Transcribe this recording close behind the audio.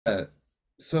Uh,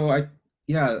 so I,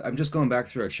 yeah, I'm just going back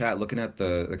through our chat, looking at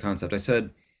the concept. I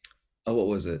said, oh, what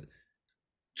was it?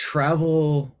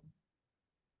 Travel,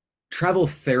 travel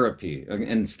therapy,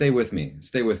 and stay with me on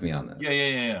Yeah, this. yeah,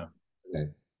 yeah, yeah.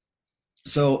 Okay.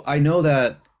 So I know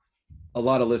that a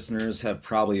lot of listeners have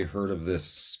probably heard of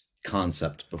this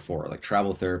concept before, like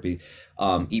travel therapy,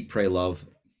 Eat, Pray, Love. Full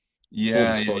Yeah,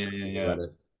 yeah, disclosure, yeah, yeah, I never yeah. read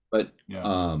it, but Yeah.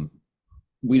 um,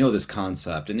 we know this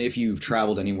concept. And if you've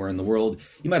traveled anywhere in the world,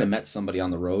 you might have met somebody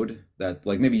on the road that,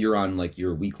 like, maybe you're on like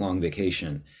your week-long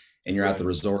vacation and you're at the Right.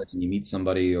 resort and you meet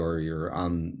somebody, or you're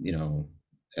on,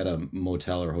 at a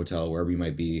motel or hotel, wherever you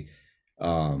might be,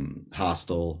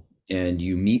 hostel, and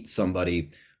you meet somebody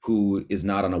who is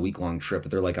not on a week-long trip, but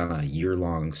they're like on a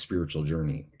year-long spiritual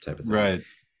journey type of thing. Right.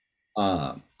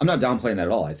 I'm not downplaying that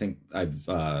at all. I think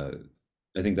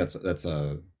that's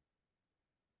a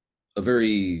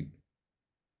very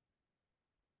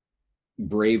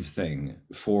brave thing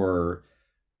for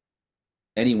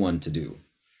anyone to do,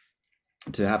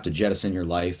 to have to jettison your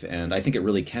life. And I think it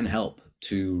really can help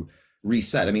to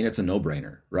reset. I mean, it's a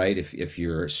no-brainer, right? If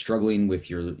you're struggling with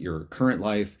your current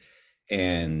life,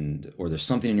 and or there's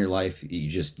something in your life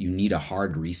you need a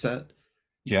hard reset,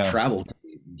 Yeah. travel can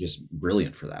be just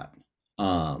brilliant for that.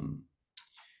 Um,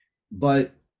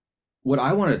 but what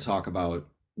I wanted to talk about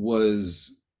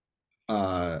was,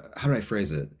 how did I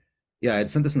phrase it? Yeah, I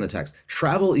had sent this in the text.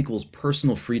 Travel equals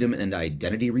personal freedom and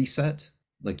identity reset.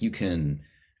 Like, you can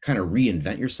kind of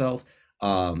reinvent yourself,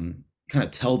 kind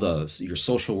of tell your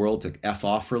social world to F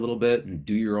off for a little bit and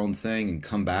do your own thing and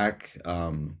come back.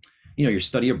 Your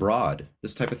study abroad,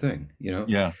 this type of thing,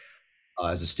 Yeah.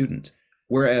 as a student.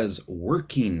 Whereas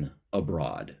working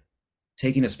abroad,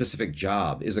 taking a specific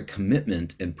job, is a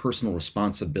commitment and personal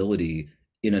responsibility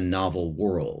in a novel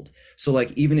world. So,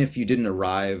 like, even if you didn't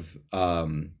arrive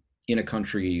in a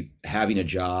country having a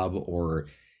job or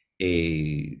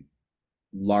a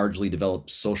largely developed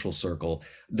social circle,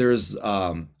 there's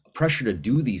pressure to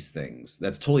do these things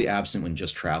that's totally absent when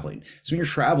just traveling. So when you're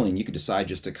traveling, you could decide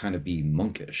just to kind of be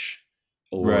monkish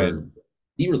Right. or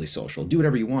be really social, do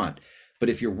whatever you want. But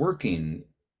if you're working,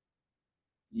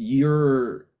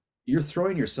 you're you're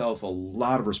throwing yourself a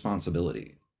lot of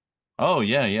responsibility. Oh,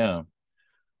 yeah, yeah.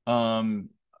 Um,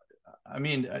 I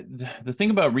mean, the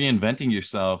thing about reinventing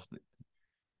yourself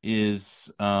is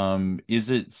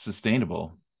it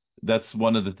sustainable? That's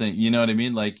one of the things, you know what I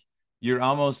mean? Like you're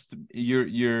almost I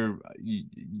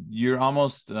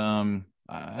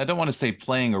don't want to say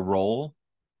playing a role,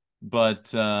 but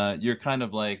you're kind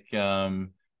of like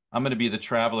I'm going to be the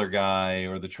traveler guy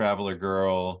or the traveler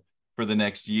girl for the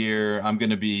next year. I'm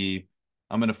going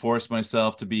to force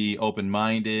myself to be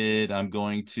open-minded. I'm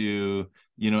going to,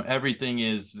 everything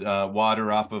is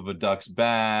water off of a duck's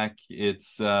back.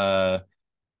 It's I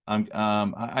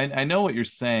know what you're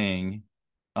saying.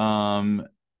 Um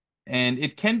and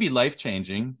it can be life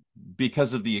changing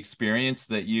because of the experience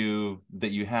that you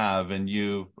have, and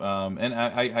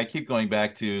I keep going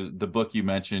back to the book you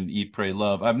mentioned, Eat Pray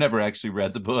Love. I've never actually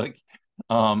read the book.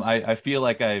 I feel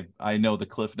like I know the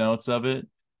cliff notes of it.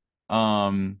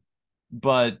 um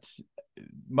but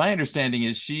my understanding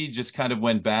is she just kind of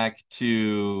went back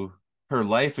to her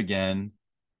life again,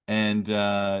 and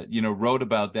wrote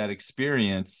about that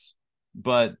experience.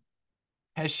 But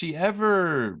has she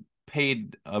ever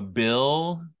paid a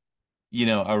bill,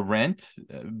 a rent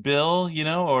bill,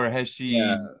 or has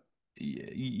Yeah. she,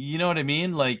 you know what I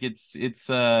mean? Like it's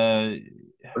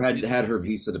Or had it, her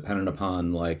visa dependent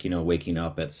upon, like, waking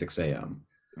up at 6 a.m.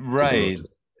 to go right. to.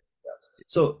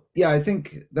 So yeah, I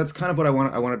think that's kind of what I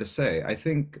wanted to say. I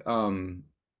think,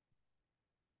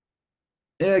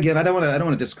 yeah, again, I don't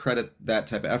want to discredit that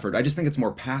type of effort. I just think it's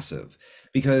more passive,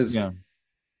 because Yeah.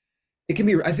 it can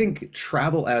be, I think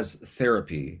travel as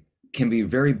therapy can be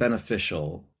very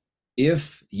beneficial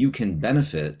if you can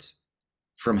benefit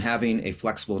from having a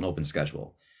flexible and open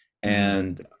schedule. Hmm.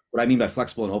 And what I mean by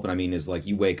flexible and open, I mean is, like,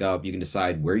 you wake up, you can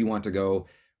decide where you want to go,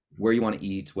 where you want to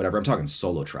eat, whatever. I'm talking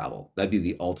solo travel. That'd be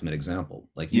the ultimate example.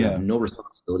 Like, you have Yeah. no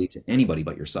responsibility to anybody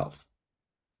but yourself.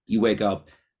 You wake up,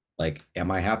 like, am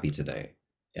I happy today?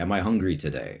 Am I hungry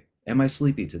today? Am I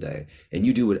sleepy today? And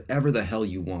you do whatever the hell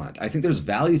you want. I think there's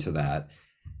value to that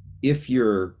if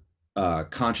you're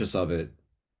conscious of it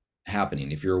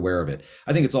happening, if you're aware of it.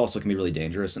 I think it's also can be really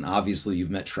dangerous. And obviously,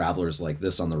 you've met travelers like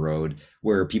this on the road,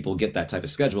 where people get that type of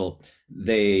schedule.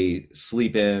 They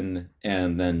sleep in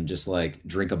and then just, like,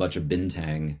 drink a bunch of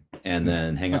bintang and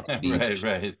then hang out on the Right, beach.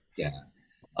 right. Yeah.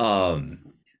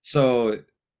 So,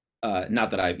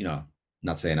 not that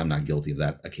not saying I'm not guilty of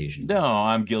that No, occasionally.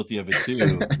 I'm guilty of it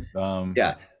too.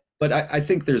 Yeah. But I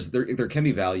think there can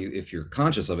be value if you're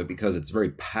conscious of it, because it's very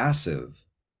passive.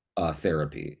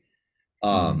 therapy. Hmm.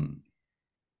 Um,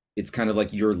 it's kind of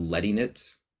like you're letting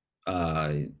it,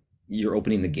 uh, you're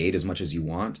opening the gate as much as you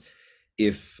want.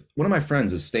 If one of my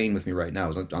friends is staying with me right now, I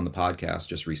was on the podcast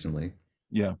just recently,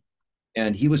 Yeah.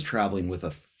 and he was traveling with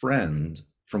a friend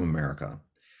from America,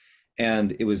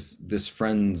 and it was this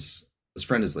friend is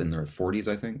in their 40s,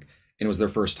 I think, and it was their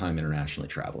first time internationally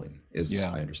traveling, is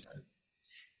Yeah. I understand,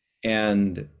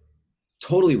 and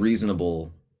totally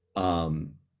reasonable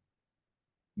um,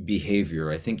 behavior.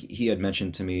 I think he had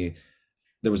mentioned to me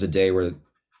there was a day where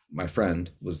my friend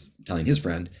was telling his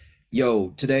friend, "Yo,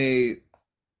 today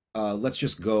let's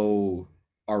just go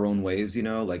our own ways,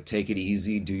 like take it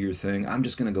easy, do your thing. I'm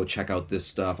just gonna go check out this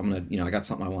stuff. I'm gonna, I got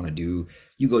something I want to do.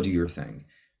 You go do your thing."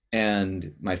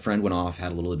 And my friend went off,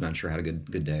 had a little adventure, had a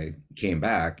good day, came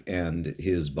back, and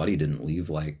his buddy didn't leave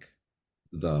like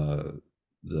the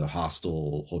the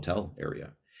hostel hotel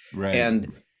area. Right.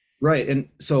 And right, and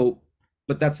so,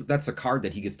 but that's a card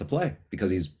that he gets to play because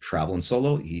he's traveling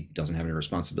solo. He doesn't have any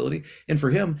responsibility, and for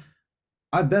him,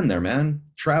 I've been there, man,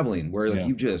 traveling where like Yeah.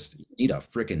 you just need a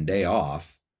freaking day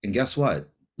off. And guess what?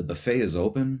 The buffet is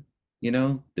open,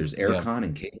 there's Yeah. aircon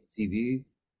and cable TV,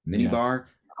 mini Yeah. bar.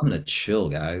 I'm gonna chill,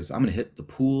 guys. I'm gonna hit the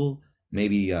pool,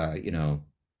 maybe I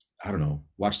don't know,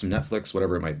 watch some Netflix,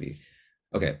 whatever it might be.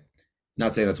 Okay.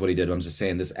 Not saying that's what he did, but I'm just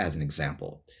saying this as an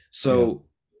example. Yeah. So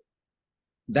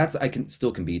that's I can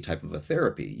still can be type of a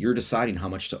therapy. You're deciding how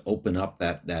much to open up the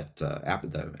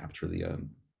aperture,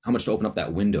 how much to open up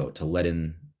that window to let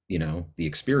in the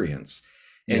experience.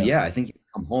 And Yeah. yeah, I think you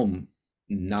come home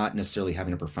not necessarily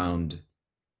having a profound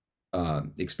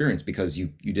experience because you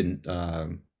didn't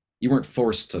you weren't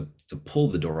forced to pull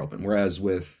the door open. Whereas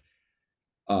with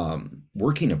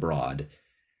working abroad,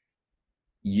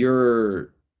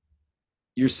 you're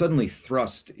you're suddenly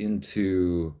thrust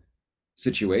into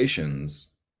situations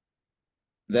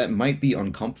that might be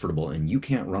uncomfortable and you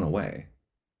can't run away.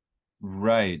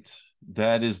 Right.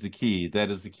 That is the key. That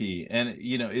is the key. And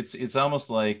it's almost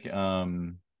like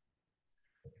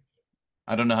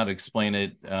I don't know how to explain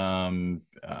it. I'm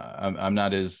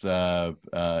not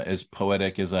as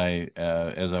poetic as I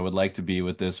would like to be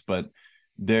with this, but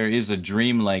there is a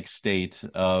dreamlike state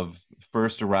of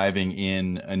first arriving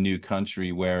in a new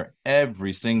country where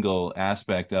every single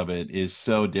aspect of it is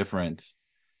so different.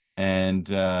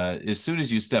 And as soon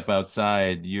as you step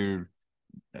outside,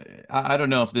 I don't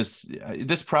know if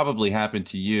this probably happened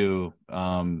to you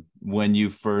when you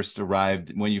first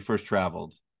arrived, when you first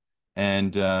traveled.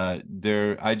 And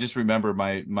I just remember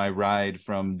my ride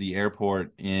from the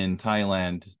airport in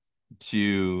Thailand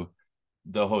to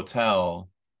the hotel,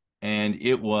 and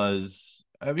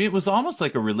I mean, it was almost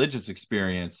like a religious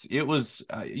experience. It was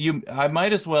I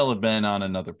might as well have been on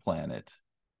another planet,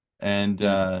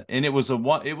 Mm, and it was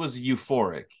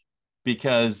euphoric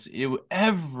because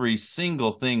every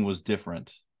single thing was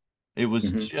different. It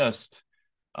was mhm. just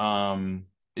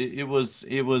it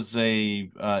was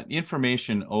a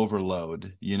information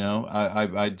overload, in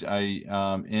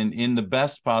the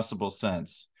best possible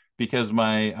sense, because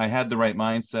my I had the right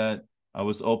mindset. I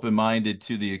was open-minded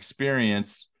to the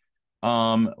experience.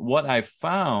 What I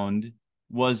found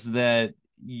was that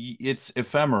it's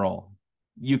ephemeral.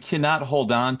 You cannot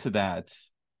hold on to that.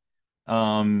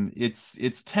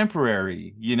 It's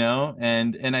temporary,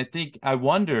 and I think I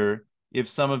wonder if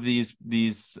some of these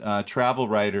travel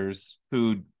writers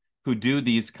who do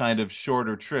these kind of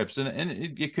shorter trips, and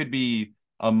it could be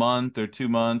a month or 2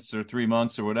 months or 3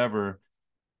 months or whatever,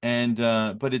 and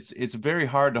but it's very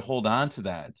hard to hold on to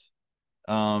that.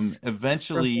 Interesting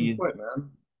Eventually, point, man.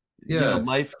 Yeah,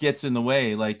 life gets in the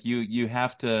way. Like you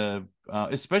have to,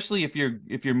 especially if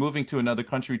you're moving to another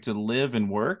country to live and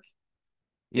work.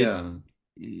 It's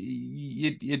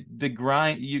yeah. the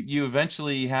grind. You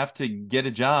eventually have to get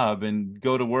a job and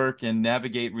go to work and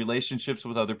navigate relationships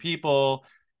with other people,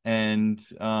 and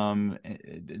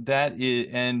that is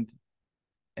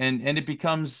and it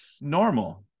becomes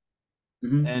normal,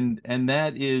 Hmm. and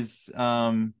that is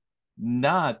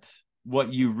not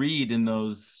what you read in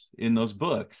those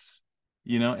books.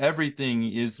 Everything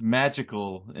is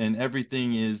magical and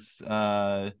everything is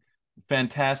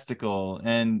fantastical,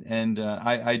 and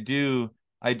I do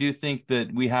think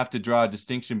that we have to draw a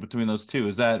distinction between those two.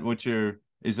 Is that what you're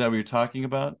talking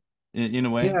about in a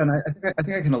way? Yeah, and I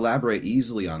think I can elaborate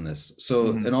easily on this.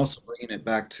 So, Hmm. and also bringing it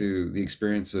back to the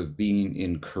experience of being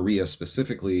in Korea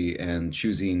specifically and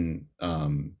choosing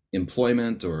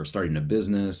employment or starting a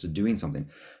business or doing something.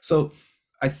 So,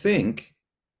 I think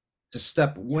to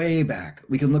step way back,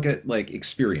 we can look at like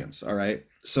experience. All right.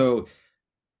 So,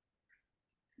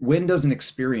 when does an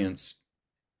experience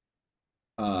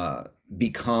uh,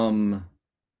 become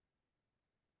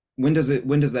when does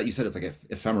that, you said it's like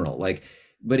ephemeral, like,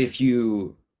 but if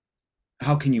you,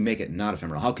 how can you make it not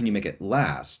ephemeral? How can you make it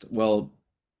last? Well,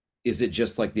 is it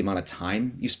just like the amount of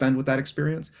time you spend with that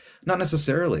experience? Not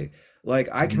necessarily. Like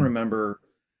I can Mhm. remember,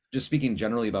 just speaking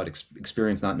generally about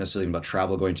experience, not necessarily about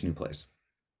travel, going to a new place.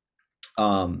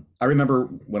 I remember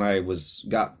when I was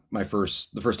got my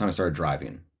first the first time I started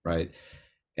driving, right?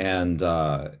 And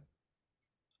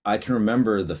I can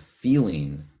remember the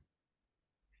feeling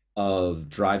of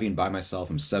driving by myself.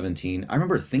 I'm 17. I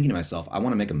remember thinking to myself, I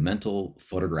want to make a mental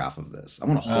photograph of this. I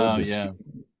want to hold Oh this yeah,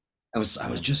 feeling. I was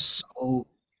yeah, just so,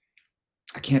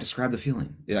 I can't describe the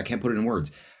feeling. Yeah, I can't put it in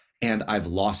words. And I've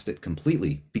lost it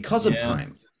completely because of time.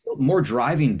 yes, So more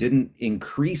driving didn't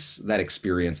increase that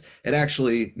experience. It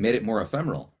actually made it more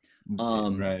ephemeral.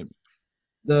 Um, right.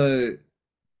 the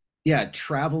yeah,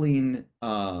 traveling,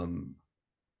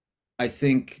 I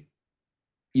think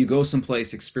you go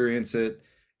someplace, experience it.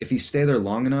 If you stay there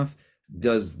long enough,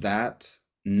 does that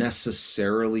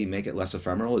necessarily make it less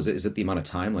ephemeral? Is it the amount of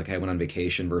time? Like I went on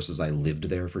vacation versus I lived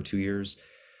there for 2 years.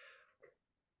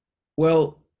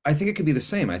 Well, I think it could be the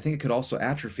same. I think it could also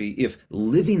atrophy if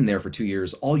living there for 2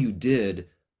 years, all you did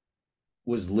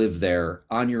was live there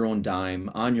on your own dime,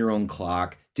 on your own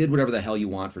clock, did whatever the hell you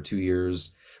want for 2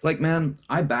 years. Like, man,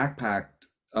 I backpacked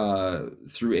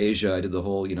through Asia. I did the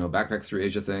whole, backpack through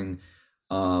Asia thing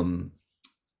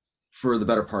for the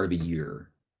better part of a year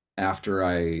after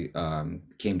I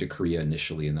came to Korea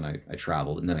initially, and then I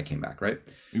traveled, and then I came back, right?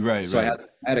 Right, So right.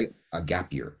 I had a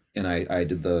gap year, and I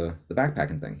did the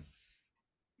backpacking thing.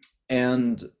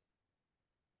 And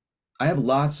I have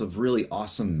lots of really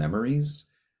awesome memories.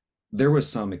 There was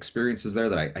some experiences there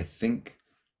that I think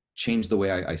changed the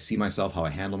way I see myself, how I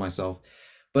handle myself.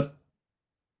 But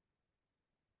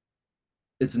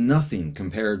it's nothing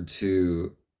compared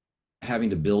to having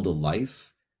to build a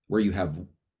life where you have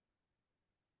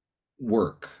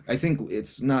work. I think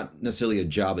it's not necessarily a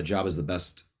job. A job is the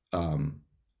best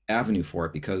avenue for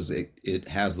it because it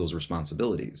has those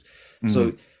responsibilities. Mhm.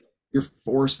 So you're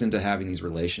forced into having these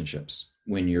relationships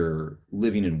when you're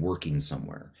living and working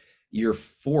somewhere. You're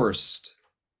forced,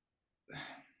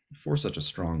 such a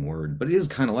strong word, but it is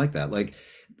kind of like that. Like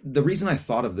the reason I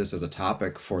thought of this as a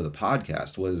topic for the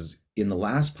podcast was in the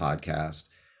last podcast,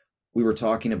 we were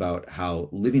talking about how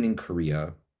living in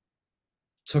Korea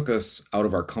took us out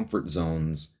of our comfort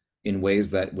zones in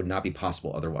ways that would not be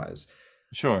possible otherwise.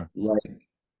 Sure. Like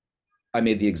I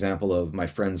made the example of my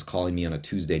friends calling me on a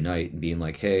Tuesday night and being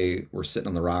like, "Hey, we're sitting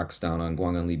on the rocks down on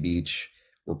Gwanganli Beach.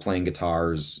 We're playing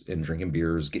guitars and drinking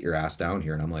beers. Get your ass down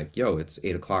here." And I'm like, "Yo, it's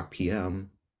 8 o'clock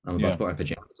p.m. I'm about Yeah. to put my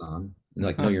pajamas on." And they're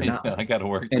like, "No, you're Yeah, not." I got to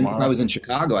work And if I tomorrow. was in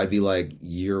Chicago, I'd be like,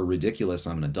 "You're ridiculous.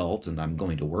 I'm an adult and I'm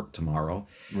going to work tomorrow."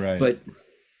 Right. But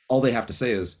all they have to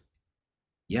say is,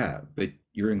 "Yeah, but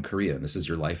you're in Korea and this is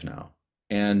your life now."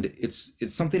 And it's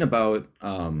something about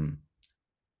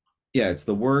yeah, it's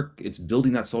the work, it's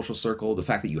building that social circle, the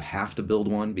fact that you have to build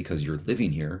one because you're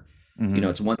living here. Hmm.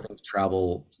 It's one thing to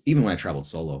travel, even when I traveled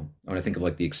solo, when I think of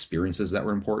like the experiences that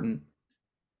were important,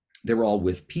 they were all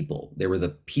with people. They were the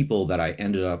people that I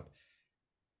ended up,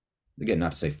 again,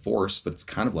 not to say forced, but it's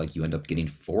kind of like you end up getting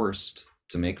forced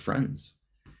to make friends.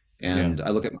 Yeah. And I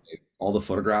look at all the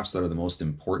photographs that are the most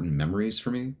important memories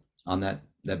for me on that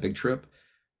big trip.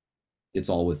 It's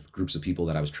all with groups of people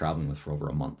that I was traveling with for over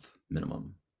a month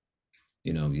minimum.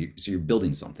 So you're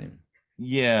building something.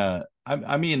 Yeah.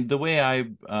 I mean, the way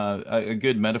a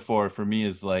good metaphor for me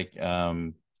is like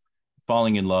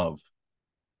falling in love.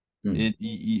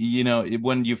 Mm.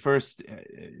 When you first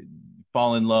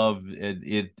fall in love,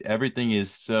 everything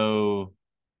is so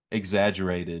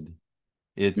exaggerated.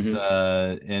 It's Hmm.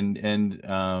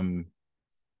 and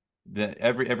that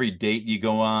every date you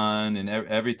go on and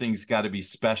everything's got to be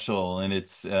special and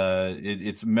it's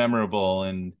memorable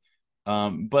and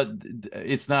but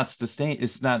it's not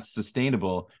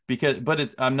sustainable because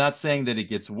but I'm not saying that it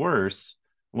gets worse.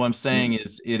 What I'm saying Hmm.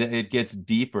 is it gets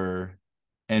deeper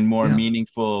and more Yeah.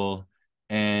 meaningful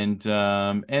and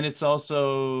it's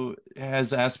also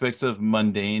has aspects of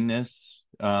mundaneness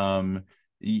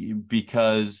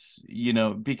because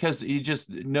you just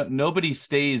nobody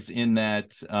stays in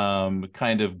that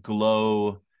kind of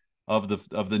glow of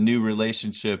the new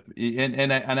relationship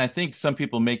and I think some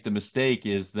people make the mistake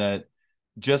is that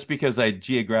just because I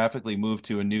geographically moved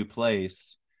to a new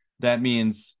place, that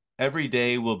means every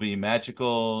day will be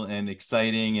magical and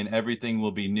exciting and everything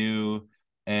will be new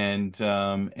and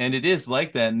it is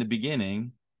like that in the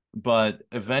beginning, but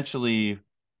eventually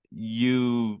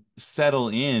you settle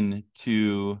in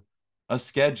to a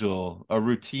schedule, a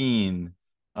routine,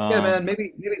 Yeah, Um, man,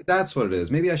 maybe that's what it is.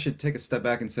 Maybe I should take a step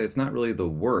back and say it's not really the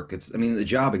work. It's, I mean, the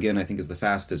job again, I think is the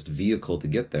fastest vehicle to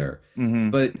get there.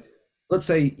 mhm. But let's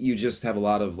say you just have a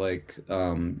lot of like,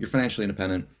 you're financially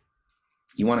independent.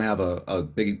 You want to have a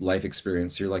big life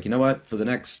experience. You're like, you know what? For the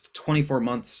next 24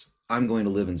 months, I'm going to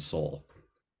live in Seoul.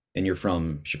 And you're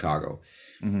from Chicago.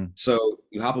 Mhm. So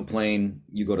you hop a plane,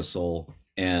 you go to Seoul,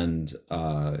 and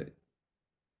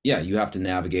yeah, you have to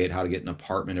navigate how to get an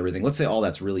apartment, everything. Let's say all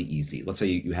that's really easy. Let's say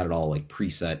you had it all like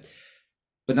preset,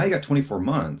 but now you got 24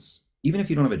 months. Even if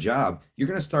you don't have a job, you're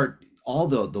going to start all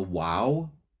the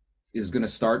wow is going to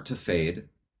start to fade,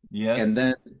 and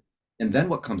Yes. then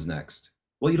what comes next?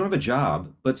 Well, you don't have a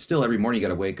job, but still every morning you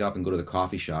got to wake up and go to the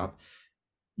coffee shop.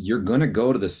 You're going to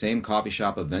go to the same coffee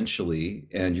shop eventually,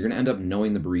 and you're going to end up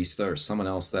knowing the barista or someone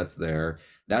else that's there.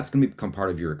 That's going to become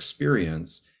part of your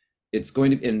experience. It's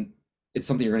going to, and it's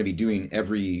something you're going to be doing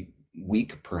every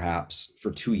week, perhaps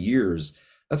for 2 years.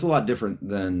 That's a lot different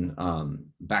than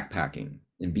backpacking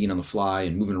and being on the fly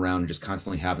and moving around and just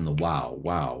constantly having the wow,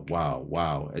 wow, wow,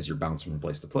 wow as you're bouncing from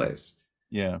place to place.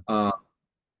 Yeah. Uh,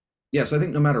 yeah, so I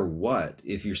think no matter what,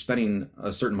 if you're spending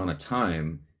a certain amount of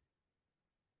time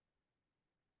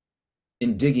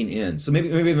in digging in. So maybe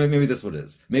this is what it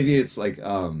is. Maybe it's like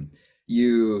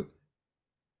you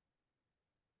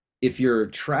if you're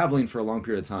traveling for a long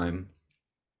period of time,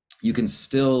 you can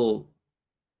still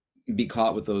be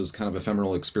caught with those kind of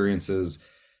ephemeral experiences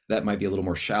that might be a little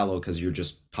more shallow because you're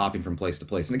just popping from place to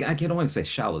place. And again, I don't want to say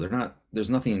shallow. They're not. There's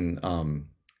nothing.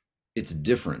 It's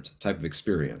different type of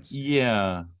experience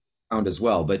Yeah. found as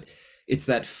well, but it's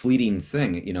that fleeting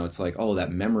thing. It's like, oh,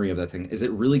 that memory of that thing. Is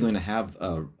it really going to have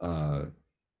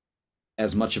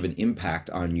as much of an impact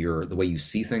on the way you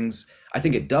see things? I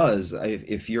think it does.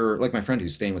 If you're like my friend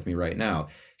who's staying with me right now,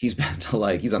 he's been to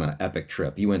like he's on an epic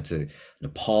trip. He went to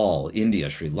Nepal, India,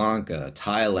 Sri Lanka,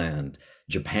 Thailand,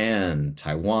 Japan,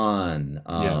 Taiwan.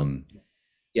 Yeah.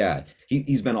 Yeah,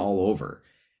 he's been all over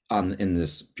in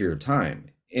this period of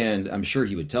time, and I'm sure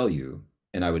he would tell you,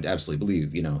 and I would absolutely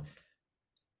believe,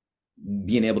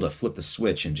 being able to flip the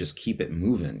switch and just keep it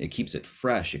moving. It keeps it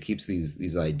fresh. It keeps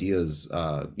these ideas,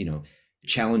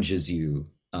 challenges you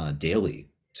daily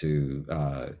to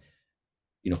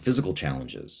physical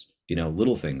challenges.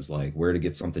 Little things like where to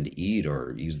get something to eat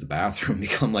or use the bathroom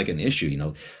become like an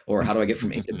issue. Or how do I get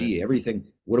from A to B? Everything.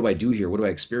 What do I do here? What do I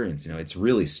experience? It's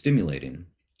really stimulating,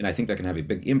 and I think that can have a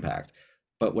big impact.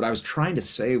 But what I was trying to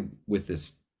say with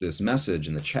this message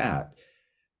in the chat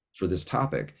for this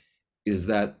topic is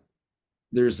that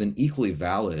there's an equally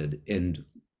valid and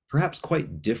perhaps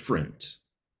quite different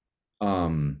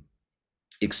um,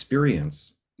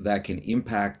 experience that can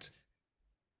impact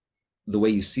the way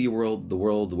you see world, the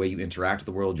way you interact with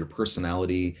the world, your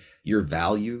personality, your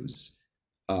values.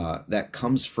 That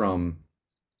comes from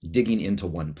digging into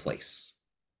one place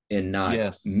and not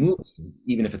Yes. moving,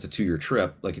 even if it's a 2-year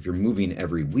trip. Like if you're moving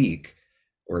every week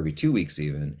or every 2 weeks,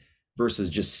 even versus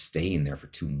just staying there for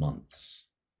 2 months.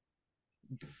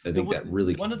 I think that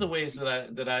really One of the can. ways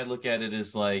that I look at it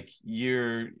is like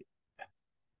you're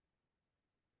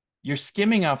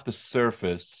skimming off the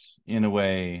surface in a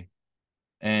way,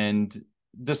 and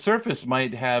the surface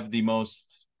might have the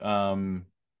most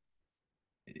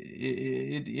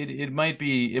it might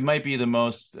be the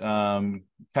most kind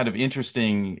of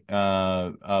interesting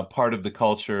part of the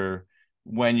culture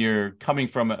when you're coming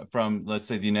from let's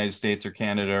say the United States or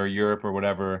Canada or Europe or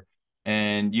whatever,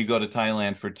 and you go to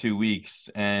Thailand for 2 weeks,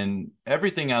 and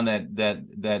everything on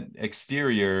that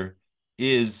exterior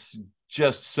is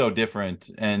just so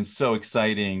different and so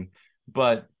exciting,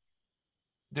 but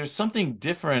there's something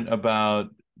different about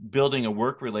building a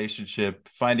work relationship,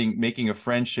 making a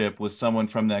friendship with someone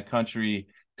from that country,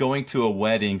 going to a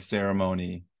wedding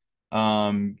ceremony,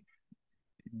 um,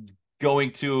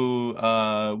 going to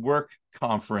a work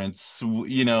conference,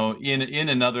 in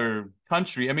another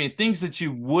country. I mean, things that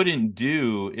you wouldn't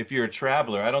do if you're a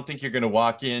traveler. I don't think you're going to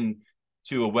walk in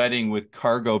to a wedding with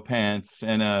cargo pants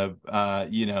and a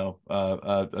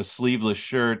sleeveless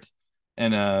shirt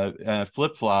and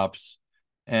flip flops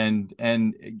and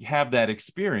have that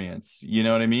experience. You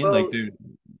know what I mean? Like, Well,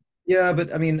 yeah,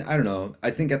 but I mean, I don't know.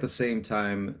 I think at the same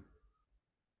time,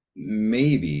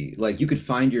 maybe like you could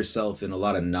find yourself in a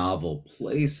lot of novel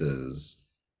places,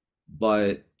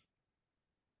 but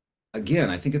again,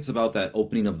 I think it's about that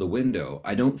opening of the window.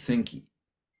 I don't think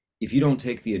if you don't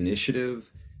take the initiative,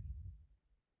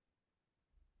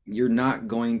 you're not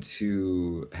going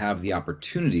to have the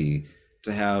opportunity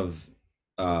to have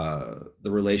the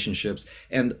relationships.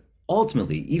 And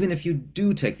ultimately, even if you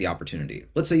do take the opportunity,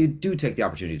 let's say you do take the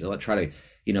opportunity to try to,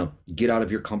 get out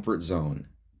of your comfort zone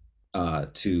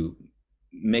to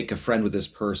make a friend with this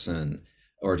person,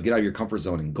 or to get out of your comfort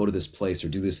zone and go to this place or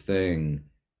do this thing,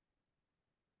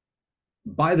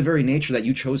 by the very nature that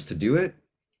you chose to do it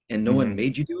and no one Hmm.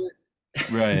 made you do it,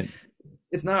 Right.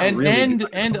 it's not and really get and out of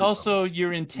your and comfort zone. also your It was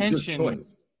your intention.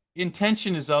 choice.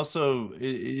 Intention is also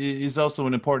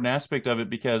an important aspect of it,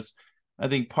 because I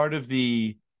think part of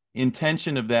the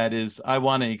intention of that is, I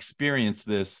want to experience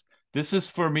this. This is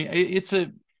for me. It's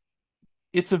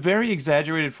a very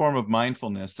exaggerated form of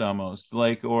mindfulness, almost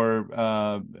like, or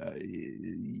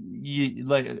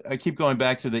like, I keep going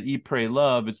back to the eat pray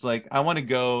love. It's like, I want to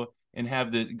go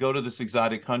and go to this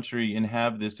exotic country and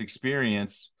have this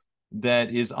experience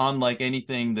that is unlike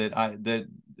anything that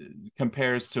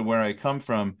compares to where I come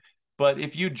from. But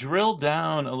if you drill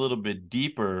down a little bit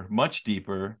deeper, much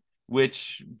deeper,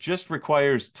 which just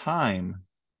requires time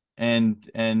and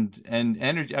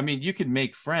energy. I mean, you could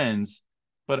make friends,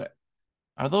 but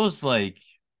are those like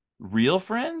real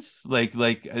friends? Like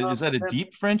is that a And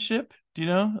deep friendship? Do you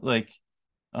know? Like,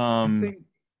 I um, think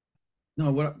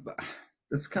no, what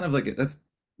that's kind of like that's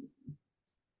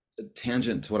a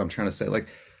tangent to what I'm trying to say. Like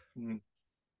I'm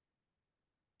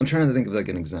trying to think of like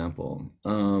an example.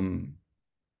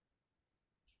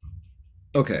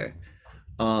 Okay.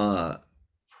 Uh,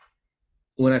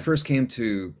 when I first came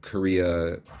to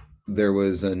Korea, there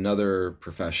was another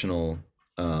professional,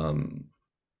 um,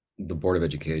 the Board of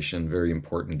Education, very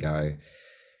important guy,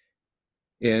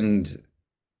 and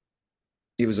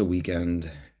it was a weekend,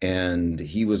 and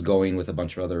he was going with a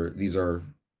bunch of other. These are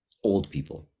old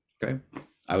people. Okay,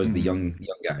 I was the mhm. young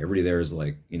guy. Everybody there is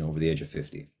like over the age of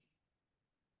 50.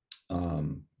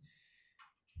 Um,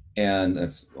 and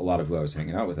that's a lot of who I was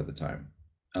hanging out with at the time.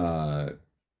 Uh,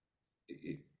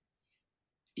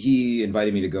 he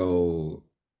invited me to go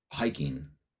hiking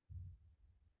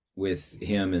with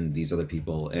him and these other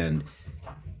people, and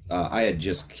I had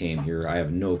just came here. I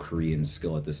have no Korean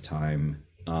skill at this time.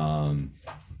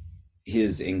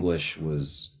 His English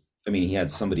was, I mean, he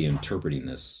had somebody interpreting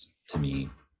this to me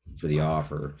for the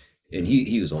offer, and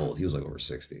he was old. He was like over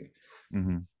 60.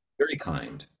 Mhm. Very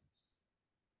kind,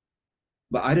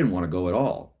 but I didn't want to go at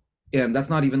all. And that's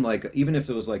not even like, even if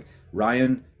it was like,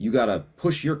 Ryan, you gotta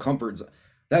push your comforts.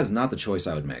 That is not the choice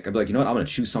I would make. I'd be like, you know what? I'm gonna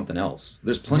choose something else.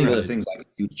 There's plenty of other Right, things I could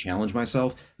do to challenge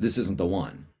myself. This isn't the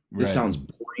one. This right. sounds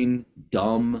boring,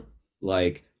 dumb,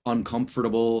 like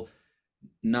uncomfortable,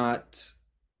 not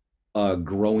a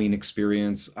growing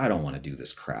experience. I don't want to do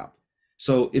this crap.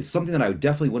 So it's something that I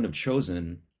definitely wouldn't have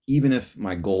chosen, even if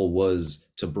my goal was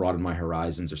to broaden my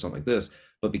horizons or something like this.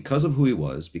 But because of who he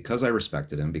was, because I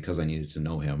respected him, because I needed to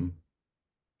know him,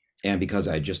 and because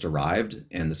I just arrived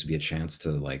and this would be a chance to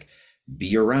like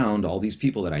be around all these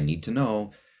people that I need to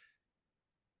know,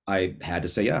 I had to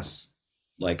say yes.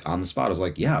 Like on the spot, I was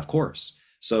like, yeah, of course.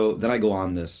 So then I go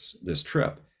on this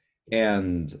trip,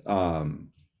 and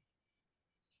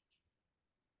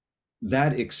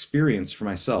that experience for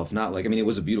myself, not like, I mean, it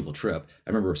was a beautiful trip. I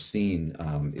remember seeing,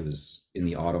 it was in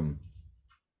the autumn,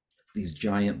 these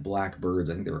giant black birds.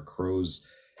 I think they were crows,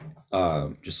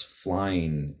 just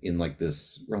flying in like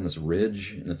this, around this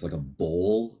ridge, and it's like a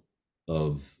bowl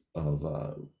of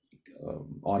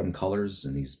autumn colors,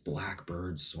 and these black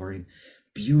birds soaring.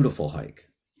 Beautiful hike,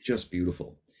 just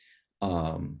beautiful.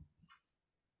 Um,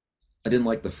 I didn't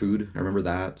like the food. I remember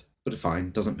that, but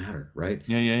fine, doesn't matter, right?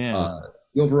 Yeah, yeah, yeah.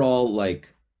 The overall like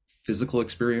physical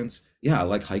experience, yeah, I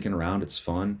like hiking around. It's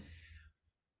fun,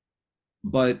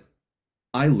 but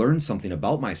I learned something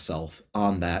about myself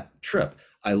on that trip.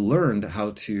 I learned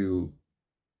how to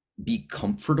be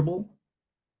comfortable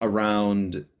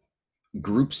around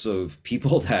groups of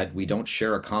people that we don't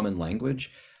share a common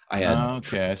language. I had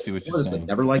Okay, I see what you're this, but saying.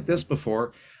 never like this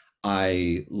before.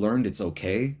 I learned it's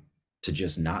okay to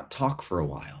just not talk for a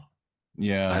while.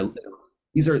 Yeah. I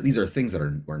these are things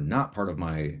that were not part of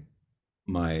my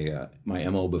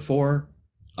MO before.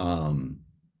 Um,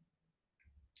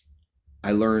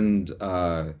 I learned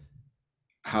how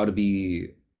to be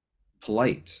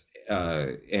polite,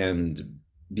 and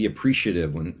be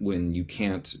appreciative when you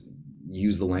can't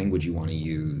use the language you want to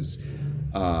use.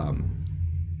 Um,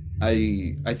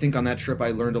 I think on that trip I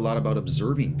learned a lot about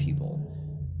observing people,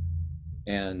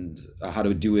 and how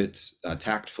to do it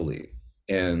tactfully,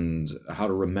 and how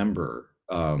to remember,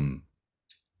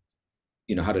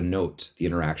 how to note the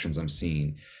interactions I'm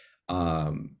seeing.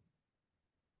 Um,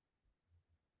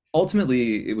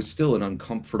 Ultimately, it was still an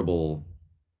uncomfortable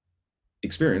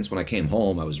experience. When I came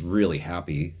home, I was really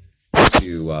happy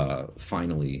to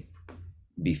finally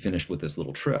be finished with this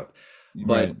little trip. Right.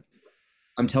 But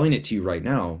I'm telling it to you right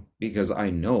now because I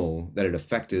know that it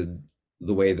affected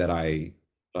the way that I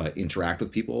interact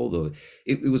with people. Though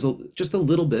it was just a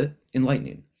little bit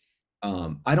enlightening.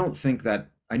 I don't think that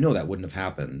I know that wouldn't have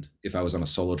happened if I was on a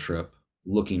solo trip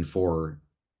looking for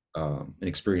an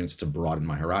experience to broaden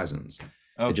my horizons.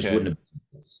 It just Okay. wouldn't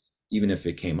have, even if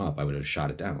it came up, I would have shot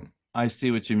it down. I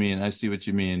see what you mean. I see what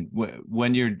you mean.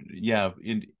 When you're, yeah,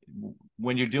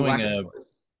 when you're It's a doing lack of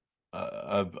choice.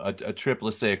 a trip,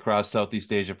 let's say across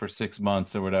Southeast Asia for 6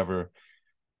 months or whatever,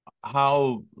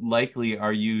 how likely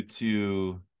are you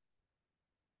to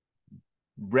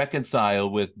reconcile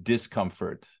with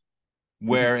discomfort? Mhm.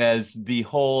 Whereas the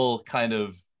whole kind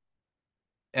of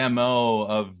MO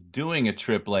of doing a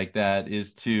trip like that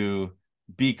is to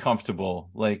be comfortable.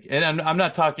 Like, and I'm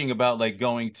not talking about like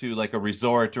going to like a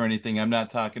resort or anything. I'm not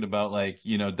talking about like,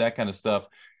 that kind of stuff.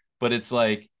 But it's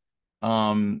like,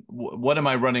 what am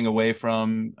I running away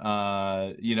from?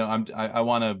 I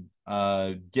want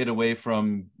to get away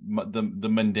from the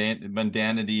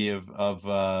mundanity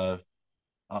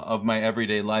of my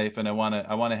everyday life, and I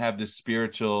want to have this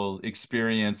spiritual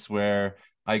experience where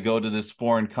I go to this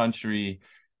foreign country.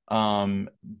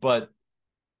 But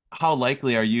how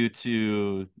likely are you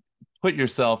to put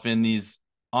yourself in these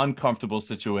uncomfortable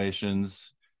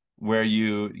situations where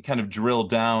you kind of drill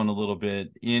down a little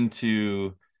bit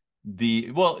into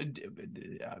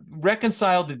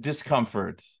reconcile the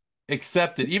discomfort,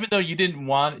 accept it, even though you didn't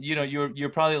want, you're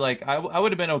probably like, I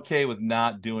would have been okay with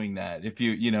not doing that if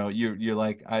you're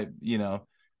like,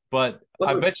 but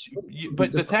I Well, bet it's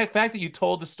but the different. fact that you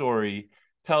told the story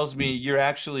tells me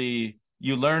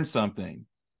you learned something.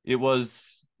 It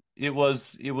was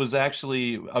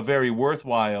actually a very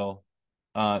worthwhile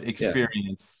Yeah.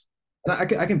 experience.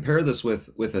 And I compare this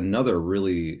with another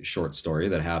really short story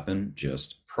that happened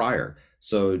just prior.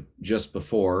 So just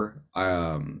before,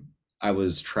 I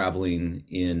was traveling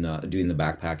in doing the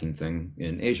backpacking thing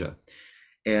in Asia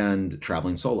and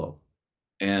traveling solo.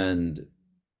 And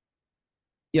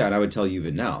yeah, and I would tell you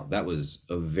even now, that was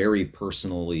a very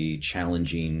personally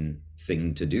challenging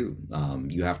thing to do.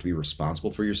 You have to be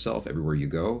responsible for yourself everywhere you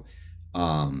go.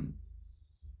 Um,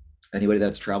 Anybody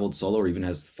that's traveled solo or even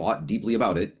has thought deeply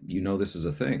about it, this is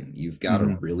a thing. You've got to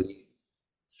Mhm. really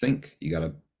think. You got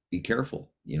to be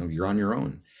careful. You're on your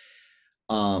own.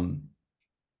 Um,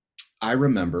 I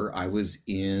remember I was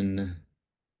in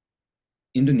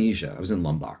Indonesia. I was in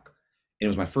Lombok. And it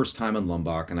was my first time in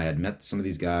Lombok, and I had met some of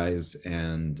these guys,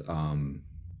 and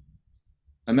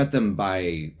I met them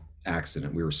by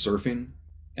accident. We were surfing,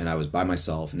 and I was by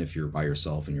myself. And if you're by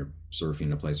yourself and you're surfing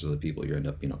in a place with other people, you end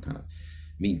up, kind of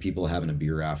meeting people, having a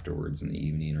beer afterwards in the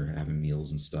evening, or having meals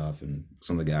and stuff. And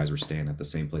some of the guys were staying at the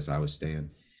same place I was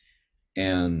staying.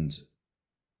 And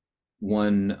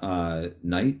one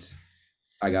night,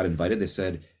 I got invited. They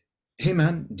said, "Hey,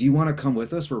 man, do you want to come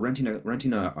with us? We're renting a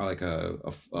like a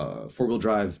 4-wheel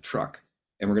drive truck,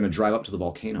 and we're gonna drive up to the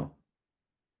volcano."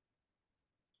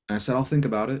 And I said, "I'll think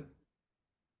about it."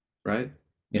 Right?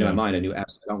 And in my Yeah. mind, I knew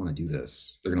absolutely I don't want to do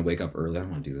this. They're gonna wake up early. I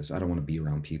don't want to do this. I don't want to be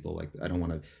around people. Like I don't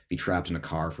want to be trapped in a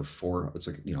car for it's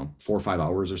like 4 or 5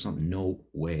 hours or something. No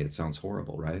way. It sounds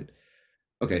horrible, right?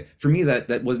 Okay. For me, that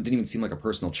wasn't didn't even seem like a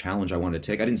personal challenge I wanted to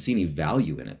take. I didn't see any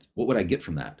value in it. What would I get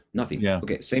from that? Nothing. Yeah.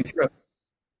 Okay, same trip.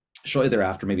 Shortly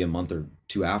thereafter, maybe a month or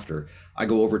two after, I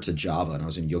go over to Java and I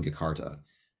was in Yogyakarta,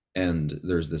 and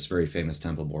there's this very famous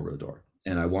temple Borobudur,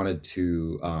 and I wanted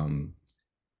to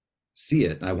see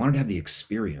it, and I wanted to have the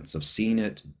experience of seeing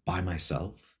it by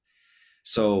myself.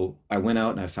 So I went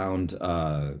out and I found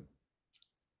a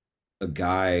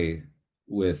guy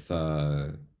with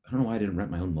I don't know why I didn't rent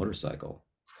my own motorcycle.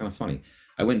 It's kind of funny.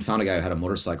 I went and found a guy who had a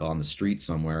motorcycle on the street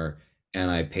somewhere, and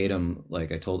I paid him I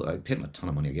paid him a ton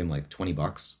of money. I gave him like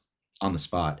 $20 on the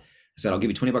spot. I said, "I'll give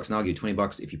you $20 now. I'll give you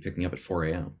 $20 if you pick me up at 4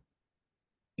 a.m.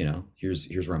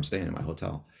 Here's where I'm staying in my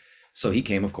hotel." So he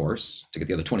came, of course, to get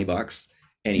the other $20,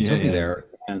 and he Yeah. took me Yeah. there,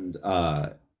 and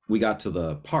we got to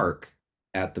the park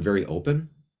at the very open,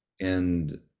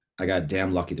 and I got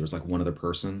damn lucky. There was like one other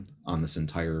person on this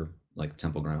entire like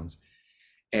temple grounds,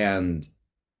 and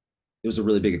it was a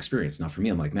really big experience. Now for me,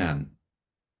 I'm like, man,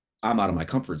 I'm out of my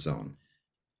comfort zone.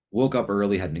 Woke up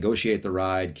early, had to negotiate the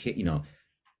ride.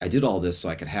 I did all this so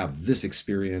I could have this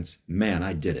experience. Man,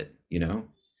 I did it.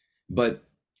 But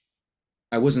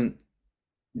I wasn't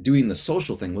doing the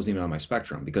social thing wasn't even on my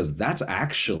spectrum because that's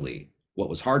actually what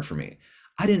was hard for me.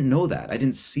 I didn't know that. I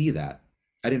didn't see that.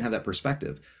 I didn't have that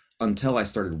perspective until I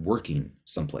started working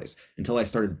someplace, until I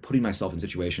started putting myself in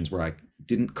situations where I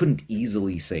couldn't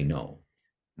easily say no,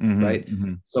 Hmm. right?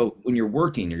 Hmm. So when you're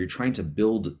working or you're trying to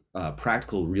build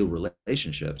practical, real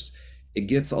relationships, it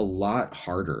gets a lot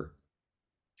harder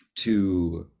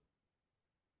to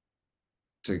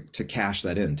to cash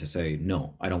that in to say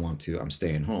no, I don't want to. I'm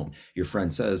staying home. Your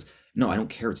friend says, "No, I don't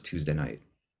care. It's Tuesday night."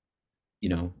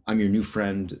 I'm your new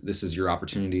friend. This is your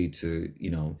opportunity to,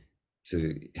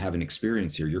 to have an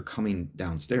experience here. You're coming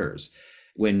downstairs.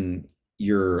 When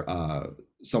you're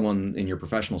someone in your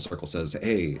professional circle says,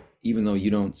 hey, even though you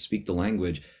don't speak the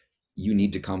language, you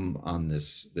need to come on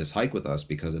this hike with us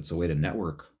because it's a way to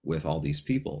network with all these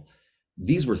people.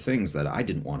 These were things that I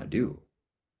didn't want to do,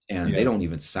 and they Yeah. don't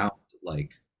even sound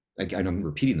like I'm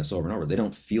repeating this over and over. They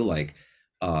don't feel like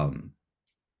um,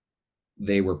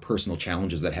 they were personal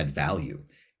challenges that had value.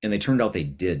 And they turned out they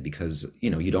did, because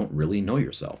you don't really know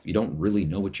yourself, you don't really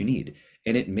know what you need.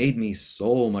 And it made me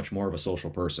so much more of a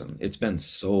social person. It's been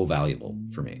so valuable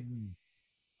for me.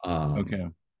 um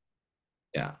Okay.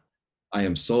 yeah, I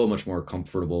am so much more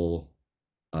comfortable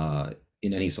uh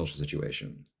in any social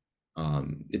situation.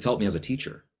 It's helped me as a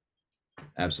teacher,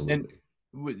 And absolutely.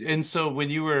 and so when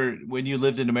you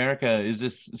lived in America, is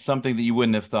this something that you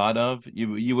wouldn't have thought of?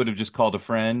 You would have just called a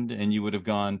friend and you would have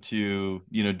gone to,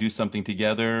 do something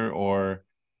together, or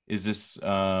is this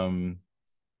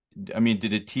I mean,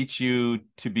 did it teach you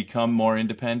to become more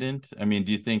independent? I mean,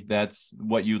 do you think that's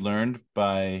what you learned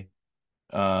by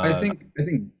I think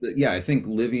yeah, I think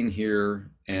living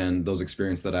here and those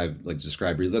experiences that I've like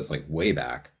described, really, that's like way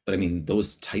back, but I mean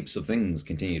those types of things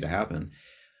continue to happen.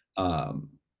 um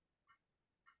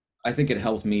I think it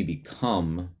helped me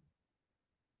become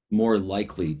more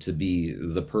likely to be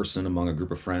the person among a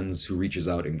group of friends who reaches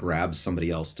out and grabs somebody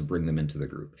else to bring them into the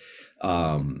group.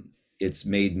 It's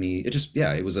made me, it just,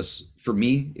 yeah, it was for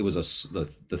me, it was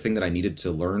the thing that I needed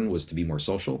to learn was to be more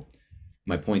social.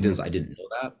 My point is, Mhm. I didn't know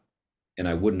that, and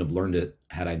I wouldn't have learned it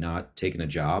had I not taken a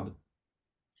job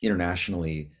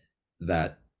internationally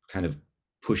that kind of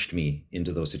pushed me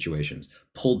into those situations,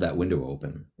 pulled that window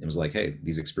open, and was like, hey,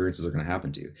 these experiences are going to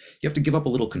happen to you. You have to give up a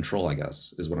little control, I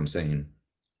guess, is what I'm saying.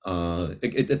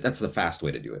 That's the fast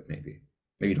way to do it, maybe.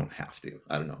 Maybe you don't have to.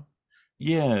 I don't know.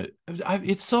 Yeah,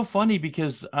 it's so funny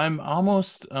because I'm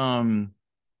almost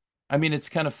I mean, it's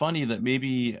kind of funny that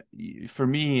maybe for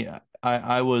me,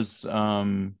 I was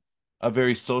a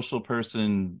very social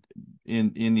person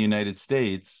in the United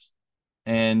States,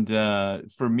 and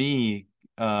for me,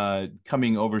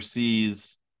 coming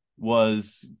overseas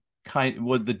was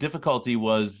what the difficulty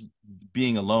was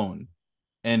being alone,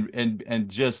 and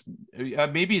just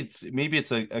maybe it's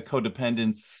a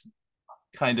codependence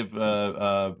kind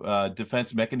of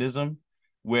defense mechanism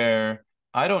where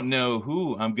I don't know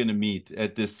who I'm going to meet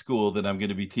at this school that I'm going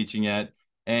to be teaching at.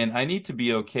 And I need to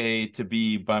be okay to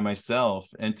be by myself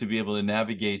and to be able to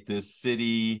navigate this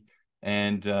city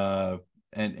and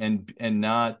and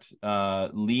not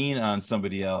lean on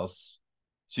somebody else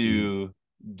Mhm. to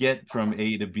get from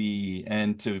A to B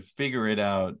and to figure it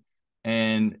out.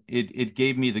 And it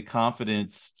gave me the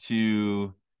confidence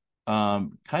to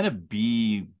kind of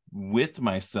be with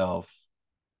myself.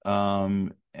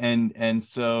 And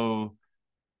so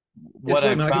Yeah, what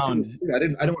totally, I man. I can feel found, this too.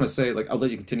 I don't want to say, like, I'll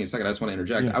let you continue in a second. I just want to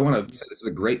interject. yeah. I want to say this is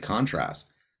a great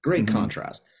contrast. Great Hmm.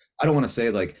 contrast. I don't want to say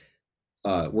like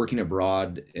working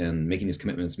abroad and making these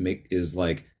commitments is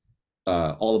like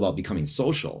all about becoming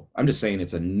social. I'm just saying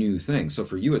it's a new thing. So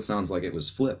for you, it sounds like it was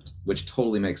flipped, which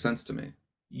totally makes sense to me.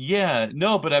 Yeah,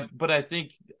 no, but I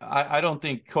think I don't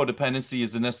think codependency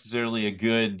is necessarily a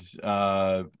good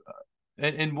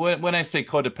and when I say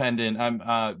codependent,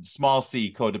 I'm small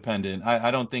c codependent. I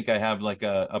don't think I have like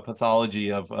a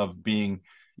pathology of being,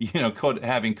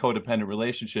 having codependent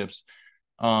relationships.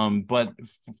 But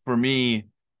for me,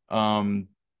 um,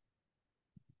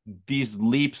 these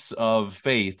leaps of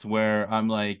faith where I'm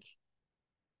like,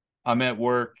 I'm at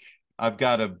work, I've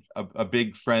got a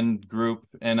big friend group,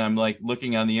 and I'm like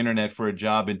looking on the internet for a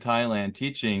job in Thailand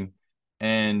teaching,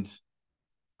 and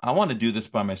I want to do this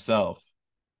by myself Mhm.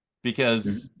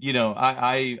 because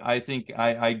I think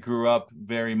I grew up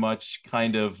very much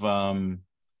kind of come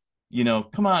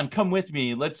on, come with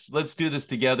me, let's do this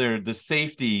together. The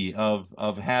safety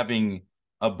of having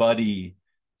a buddy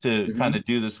to kind Mhm. of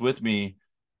do this with me,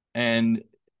 and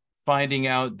finding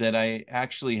out that I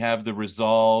actually have the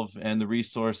resolve and the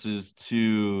resources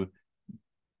to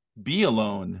be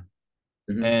alone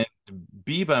Mhm. and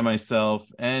be by myself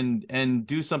and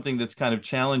do something that's kind of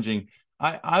challenging.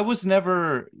 I was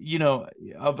never,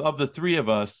 of the three of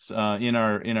us in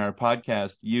our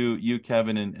podcast, you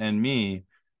Kevin and me,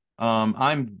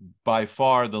 I'm by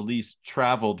far the least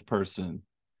traveled person.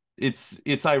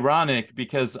 It's ironic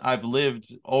because I've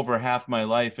lived over half my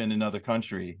life in another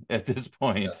country at this Yeah.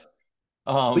 point.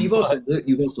 But But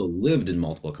you've also lived in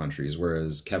multiple countries,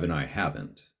 whereas Kevin and I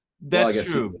haven't. Well, I that's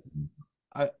guess true.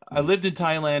 I a lived in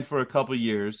Thailand for a couple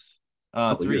years,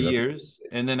 couple of three years. That's years,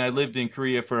 and then I lived in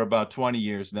Korea for about 20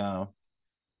 years now.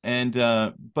 And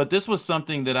but this was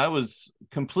something that I was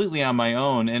completely on my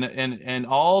own, and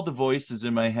all the voices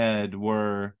in my head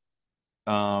were,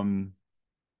 um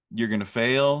you're going to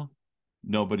fail.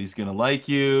 Nobody's going to like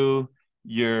you.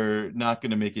 You're not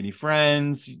going to make any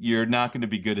friends. You're not going to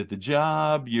be good at the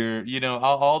job.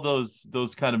 All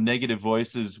those kind of negative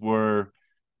voices were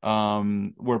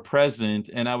present,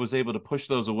 and I was able to push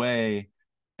those away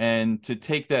and to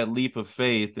take that leap of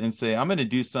faith and say, I'm going to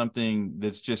do something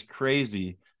that's just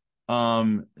crazy.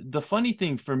 The funny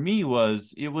thing for me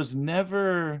was it wasn't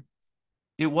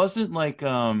like,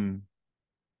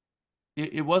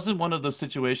 it wasn't one of those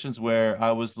situations where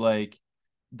I was like,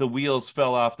 the wheels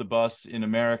fell off the bus in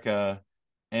America,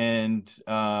 and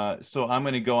so I'm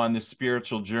going to go on this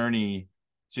spiritual journey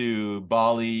to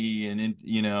Bali and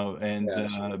Yeah,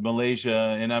 sure,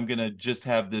 Malaysia, and I'm going to just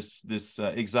have this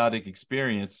exotic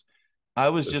experience. I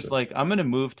was for just sure. like, I'm going to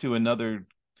move to another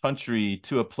country,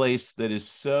 to a place that is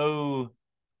so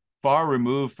far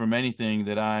removed from anything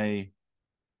that I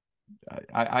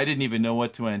didn't even know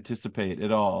what to anticipate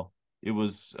at all. It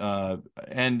was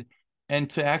and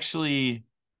to actually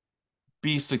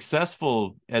be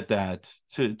successful at that,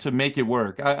 to make it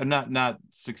work. I'm not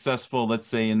successful, let's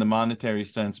say, in the monetary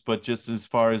sense, but just as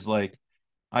far as like,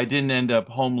 I didn't end up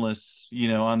homeless, on the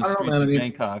I don't know, streets man. I of mean,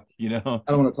 Bangkok. I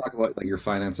don't want to talk about like your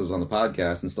finances on the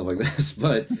podcast and stuff like this,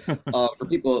 but for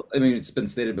people, I mean, it's been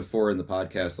stated before in the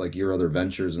podcast, like your other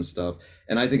ventures and stuff,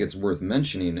 and I think it's worth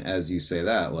mentioning as you say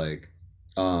that, like,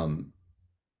 um,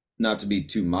 not to be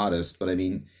too modest, but I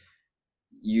mean,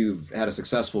 you've had a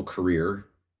successful career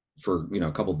for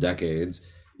a couple decades.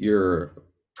 You're a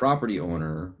property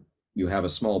owner. You have a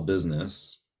small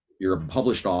business. You're a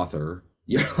published author.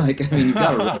 You're like, I mean, you've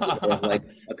got a resume of like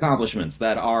accomplishments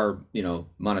that are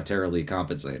monetarily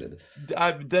compensated.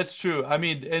 That's true. I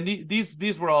mean, and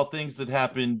these were all things that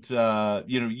happened,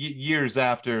 years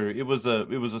after. It was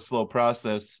a slow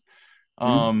process.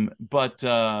 Mhm. But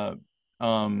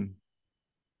um,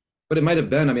 But it might have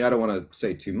been, I mean, I don't want to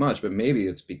say too much, but maybe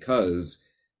it's because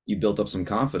you built up some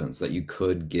confidence that you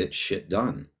could get shit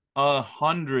done.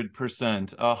 100%,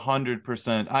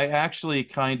 100%. I actually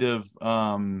kind of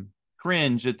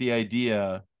cringe at the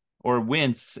idea, or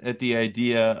wince at the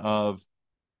idea of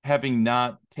having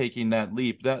not taken that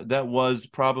leap. That was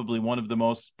probably one of the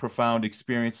most profound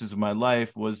experiences of my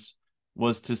life, was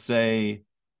to say,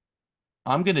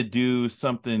 I'm gonna do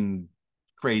something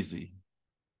crazy.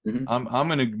 Hmm. I'm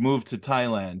gonna move to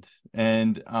Thailand,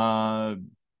 and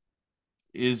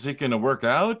is it going to work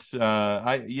out?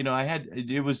 I had,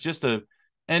 it was just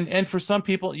and for some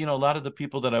people, a lot of the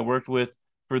people that I worked with,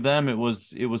 for them, it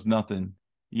was nothing,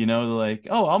 like,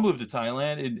 oh, I'll move to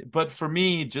Thailand. But for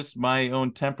me, just my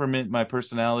own temperament, my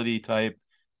personality type,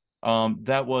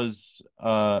 that was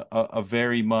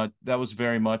very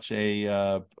much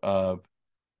a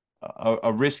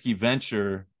risky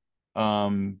venture.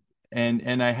 Um,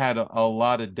 and I had a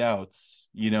lot of doubts,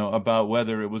 about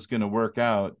whether it was going to work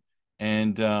out.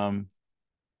 And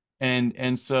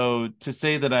so to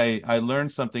say that I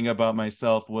learned something about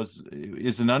myself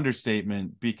is an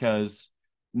understatement, because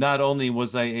not only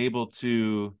was I able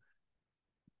to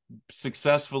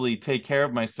successfully take care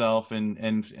of myself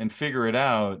and figure it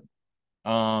out,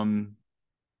 um,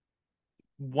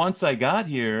 once I got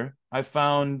here, I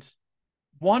found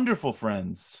wonderful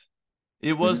friends.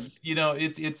 It Hmm. was,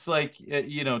 it's like,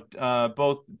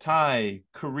 both Thai,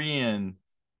 Korean,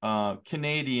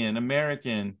 Canadian,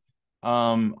 American,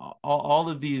 all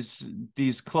of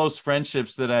these close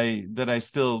friendships that I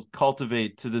still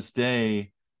cultivate to this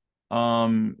day.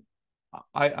 Um,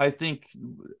 I think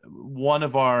one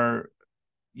of our,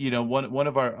 one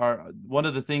of one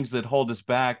of the things that hold us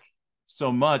back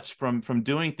so much from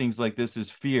doing things like this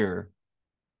is fear.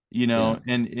 Yeah.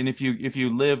 And if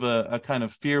you live a kind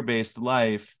of fear-based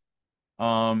life,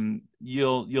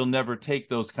 you'll never take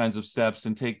those kinds of steps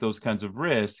and take those kinds of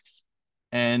risks.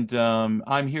 And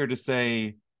I'm here to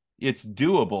say it's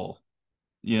doable.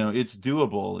 It's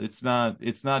doable. It's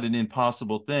not an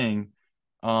impossible thing.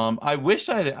 I wish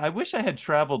I had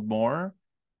traveled more.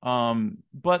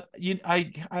 But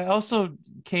I also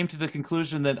came to the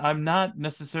conclusion that I'm not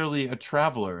necessarily a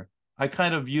traveler. I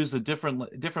kind of use a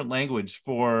different language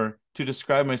for to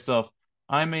describe myself.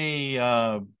 I'm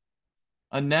a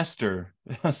nester,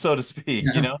 so to speak.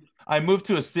 Yeah. I moved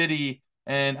to a city,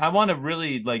 and I want to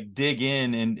really like dig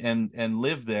in and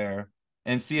live there,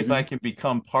 and see if I Hmm. can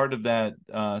become part of that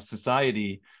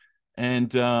society.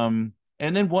 And then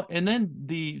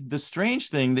the strange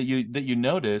thing that you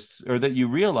notice, or that you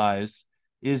realize,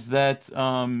 is that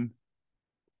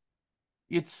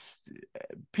it's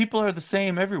people are the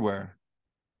same everywhere.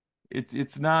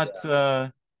 It's not.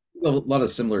 a lot of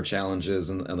similar challenges,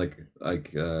 and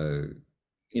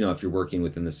if you're working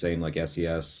within the same like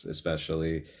SES,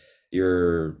 especially,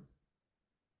 you're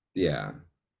yeah.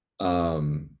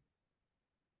 Um,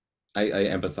 I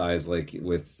empathize like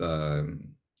with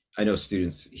I know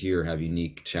students here have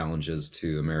unique challenges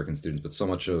to American students, but so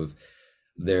much of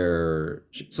their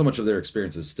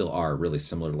experiences still are really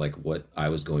similar to like what I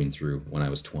was going through when I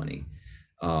was 20.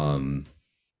 Um,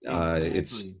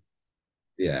 it's Exactly.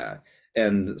 yeah,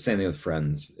 and same thing with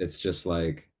friends. It's just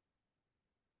like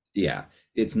yeah,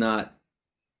 it's not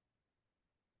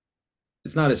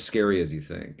it's not as scary as you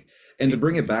think. And to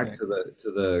bring it back to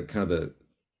Exactly. the kind of the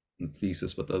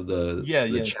thesis, but Yeah, the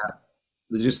yeah, chat,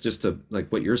 just to like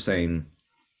what you're saying,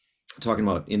 talking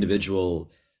about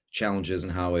individual challenges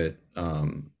and how it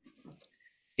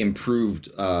improved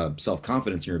self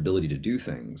confidence and your ability to do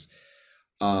things.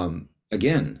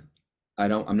 Again,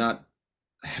 I'm not.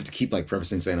 I have to keep like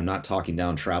prefacing saying I'm not talking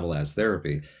down travel as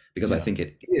therapy because I yeah. think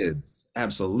it is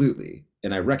absolutely,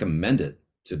 and I recommend it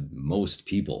to most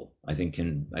people. I think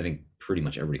pretty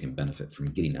much everybody can benefit from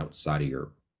getting outside of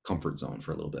your comfort zone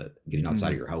for a little bit, getting outside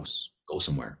of Hmm. your house, go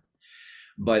somewhere.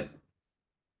 But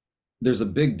there's a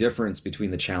big difference between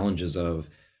the challenges of,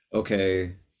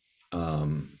 okay,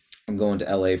 um, I'm going to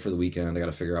LA for the weekend. I got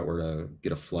to figure out where to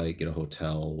get a flight, get a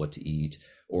hotel, what to eat.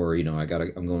 Or,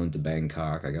 I'm going to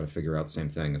Bangkok. I got to figure out the same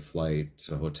thing, a flight,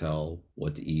 a hotel,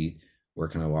 what to eat, where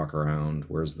can I walk around,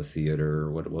 where's the theater,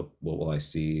 what will I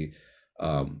see,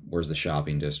 where's the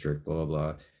shopping district, blah,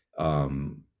 blah, blah.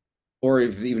 Or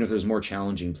even if there's more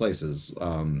challenging places,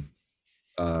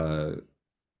 uh,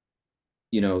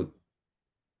 you know,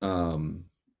 um,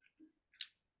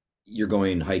 you're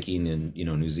going hiking in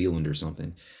New Zealand or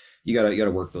something, you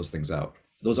gotta work those things out.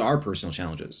 Those are personal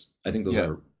challenges. I think those Yeah.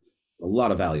 are a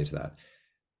lot of value to that.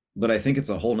 But I think it's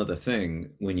a whole nother thing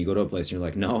when you go to a place and you're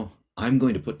like, no, I'm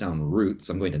going to put down roots.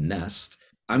 I'm going to nest.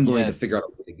 I'm going to figure out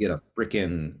Yes. a way to get a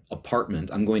freaking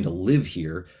apartment. I'm going to live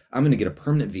here. I'm going to get a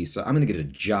permanent visa. I'm going to get a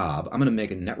job. I'm going to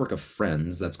make a network of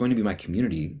friends. That's going to be my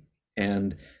community.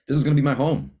 And this is going to be my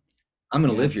home. I'm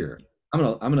going to live Yes. here.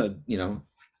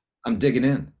 I'm digging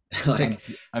in. I'm Like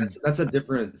I'm that's a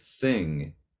different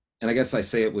thing. And I guess I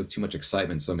say it with too much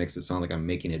excitement, so it makes it sound like I'm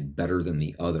making it better than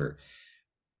the other.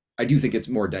 I do think it's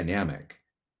more dynamic,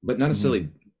 but not mhm. necessarily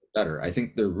better. I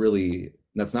think they're really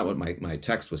that's not what my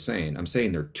text was saying. I'm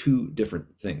saying they're two different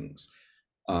things.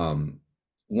 Um,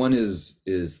 one is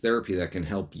therapy that can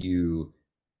help you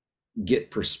get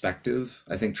perspective.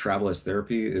 I think travel as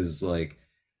therapy is like,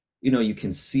 you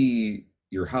can see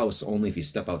your house only if you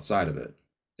step outside of it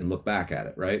and look back at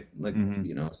it, right? Like, Mhm.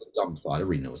 it's a dumb thought.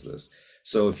 Everybody knows this.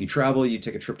 So if you travel, you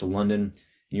take a trip to London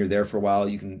and you're there for a while,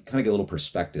 you can kind of get a little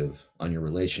perspective on your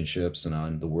relationships and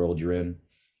on the world you're in.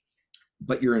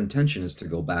 But your intention is to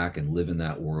go back and live in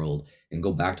that world and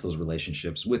go back to those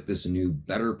relationships with this new,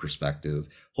 better perspective,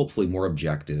 hopefully more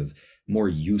objective, more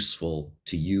useful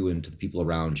to you and to the people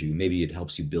around you. Maybe it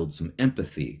helps you build some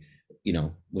empathy,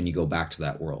 when you go back to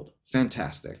that world.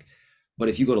 Fantastic. But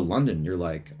if you go to London, you're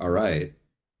like, all right,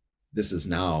 this is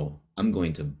now, I'm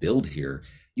going to build here.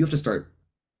 You have to start,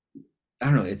 I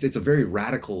don't know, it's a very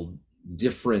radical,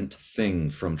 different thing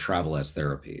from travel as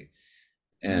therapy.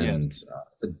 And Yes.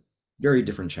 it's a very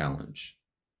different challenge.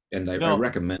 And I No,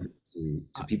 recommend it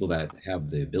to people that have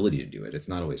the ability to do it. It's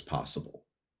not always possible.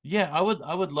 yeah, I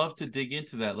would love to dig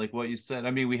into that, like what you said.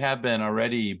 I mean, we have been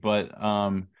already, but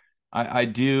I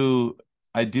do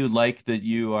like that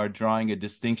you are drawing a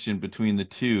distinction between the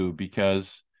two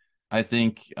because I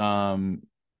think going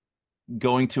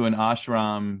to an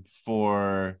ashram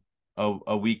for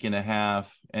a week and a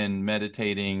half and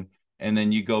meditating, and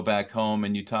then you go back home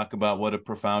and you talk about what a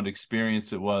profound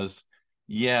experience it was.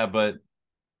 Yeah, but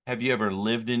have you ever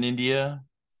lived in India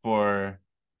for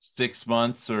 6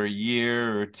 months or a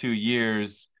year or 2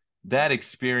 years? That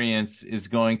experience is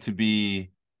going to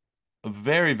be a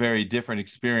very, very different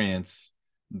experience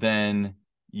than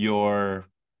your,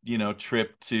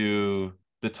 trip to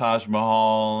the Taj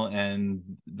Mahal and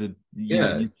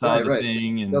Yeah, you saw right, the right. It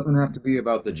thing and doesn't have to be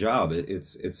about the job.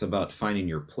 It's about finding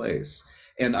your place.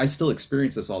 And I still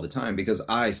experience this all the time because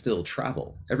I still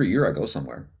travel. Every year I go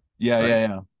somewhere, yeah, yeah, right?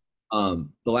 yeah.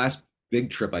 The last big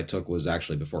trip I took was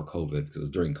actually before COVID because it was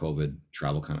during COVID,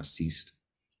 travel kind of ceased.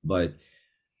 But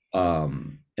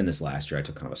in this last year I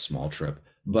took kind of a small trip.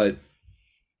 But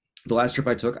the last trip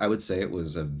I took, I would say it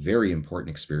was a very important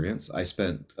experience. I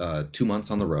spent 2 months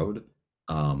on the road.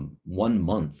 1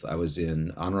 month I was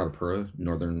in Anuradhapura,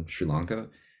 northern Sri Lanka,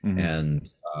 Hmm. and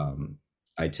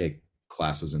I take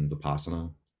classes in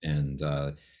Vipassana. And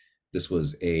this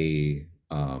was a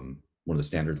one of the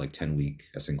standard like 10-week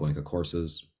Asingoinka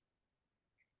courses.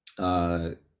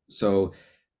 Uh, so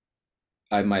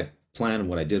I my plan,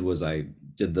 what I did was I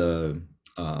did the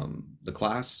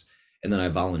class, and then I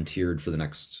volunteered for the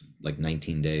next like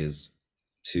 19 days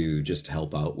to just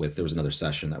help out with. There was another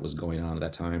session that was going on at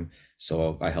that time,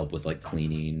 so I helped with like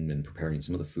cleaning and preparing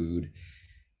some of the food.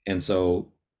 And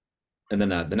so, and then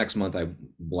the next month I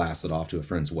blasted off to a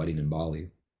friend's wedding in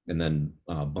Bali, and then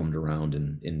bummed around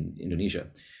in Indonesia.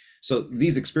 So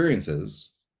these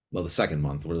experiences, well, the second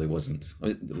month really wasn't. I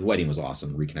mean, the wedding was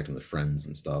awesome, reconnecting with friends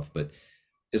and stuff, but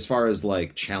as far as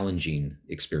like challenging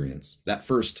experience, that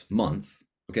first month,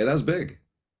 okay, that was big.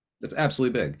 That's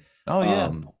absolutely big. Oh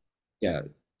yeah. Yeah.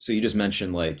 So you just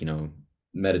mentioned like,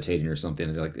 meditating or something,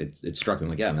 and like it struck me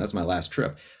like, yeah, man, that's my last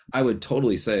trip. I would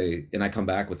totally say, and I come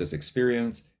back with this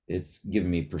experience, it's given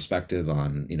me perspective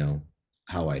on,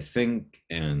 how I think,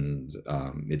 and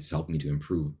it's helped me to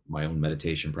improve my own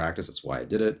meditation practice. That's why I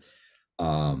did it.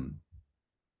 Um,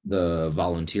 the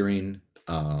volunteering,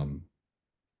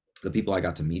 the people I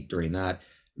got to meet during that,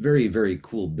 very, very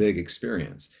cool, big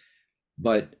experience.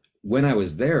 But when I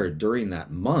was there during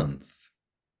that month,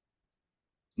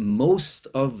 most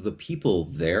of the people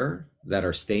there that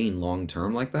are staying long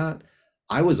term like that,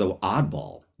 I was an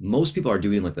oddball. Most people are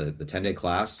doing like the 10-day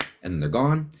class and then they're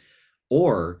gone,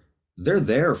 or they're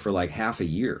there for like half a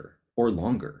year or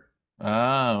longer.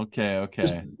 Ah, okay,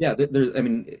 There's, okay. yeah, there's, I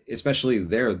mean, especially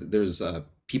there, there's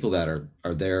people that are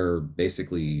there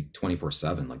basically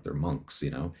 24/7, like they're monks,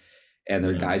 and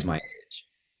they're Yeah. guys my age.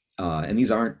 And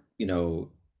these aren't,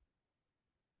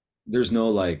 there's no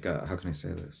like, how can I say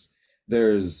this?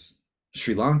 There's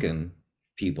Sri Lankan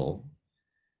people,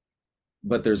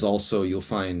 but there's also, you'll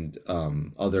find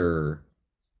other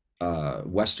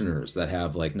Westerners that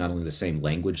have like not only the same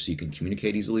language so you can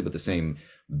communicate easily, but the same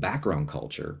background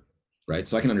culture, right?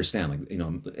 So I can understand, like,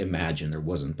 imagine there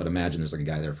wasn't, but imagine there's like a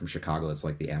guy there from Chicago that's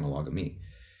like the analog of me.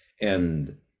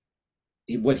 And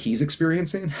what he's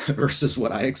experiencing versus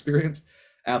what I experienced,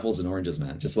 apples and oranges,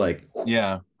 man. Just like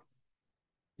Yeah.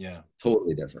 Yeah.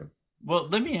 totally different. Well,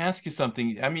 let me ask you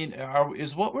something. I mean,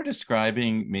 is what we're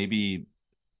describing maybe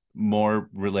more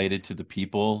related to the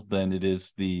people than it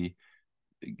is the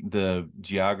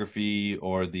geography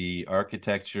or the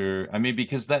architecture? I mean,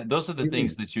 because that those are the What do you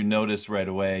things mean? that you notice right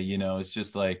away. It's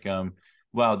just like,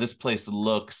 wow, this place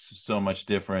looks so much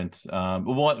different.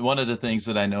 One of the things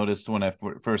that I noticed when I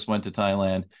first went to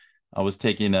Thailand, I was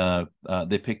taking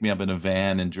they picked me up in a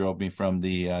van and drove me from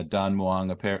the Don Muang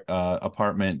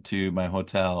apartment to my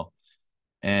hotel,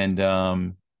 and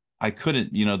I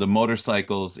couldn't, the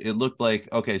motorcycles, it looked like,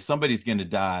 okay, somebody's gonna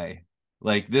die.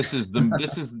 Like this is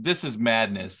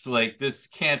madness. Like this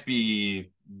can't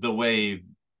be the way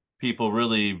people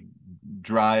really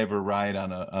drive or ride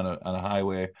on a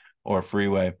highway or a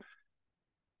freeway.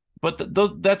 But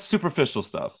that's superficial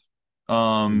stuff.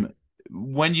 Um,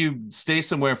 when you stay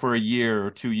somewhere for a year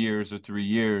or 2 years or 3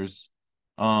 years,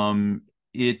 um,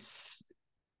 it's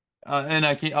and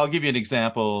I'll give you an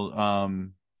example.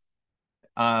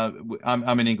 I'm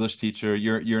an English teacher.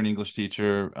 You're an English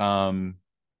teacher.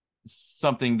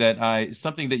 Something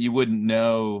that you wouldn't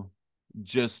know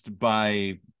just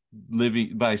by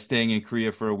staying in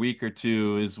Korea for a week or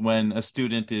two is when a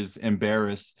student is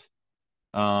embarrassed,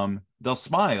 they'll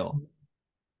smile,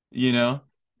 you know,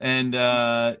 and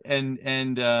in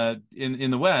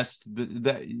the West,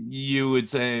 that you would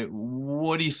say,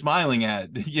 "What are you smiling at?"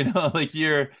 Like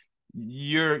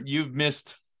you've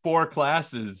missed 4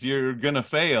 classes, you're gonna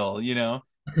fail,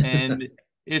 and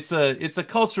it's a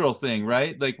cultural thing,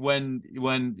 right? Like when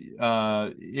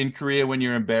in Korea, when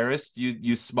you're embarrassed,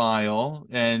 you smile,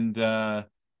 and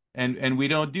we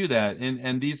don't do that,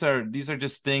 and these are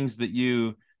just things that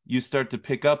you start to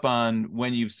pick up on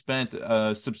when you've spent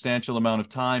a substantial amount of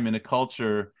time in a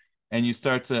culture, and you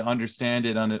start to understand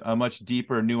it on a much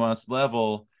deeper, nuanced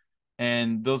level.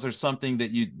 And those are things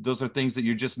that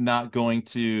you're just not going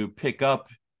to pick up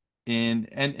in.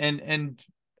 And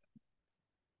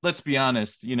let's be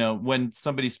honest, when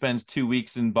somebody spends 2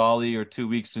 weeks in Bali or 2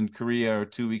 weeks in Korea or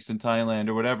 2 weeks in Thailand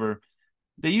or whatever,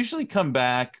 they usually come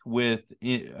back with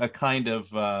a kind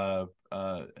of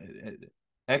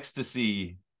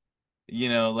ecstasy.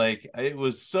 Like it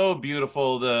was so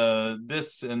beautiful, the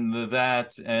this and the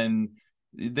that, and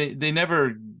they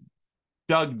never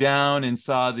dug down and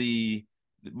saw and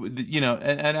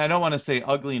I don't want to say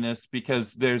ugliness,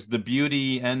 because there's the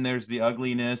beauty and there's the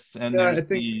ugliness and Yeah, there's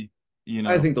the you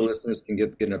I know think the listeners can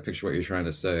get a picture of what you're trying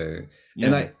to say.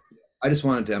 And yeah. I just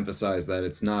wanted to emphasize that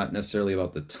it's not necessarily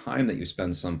about the time that you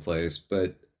spend someplace,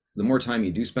 but the more time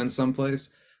you do spend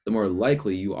someplace, the more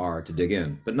likely you are to dig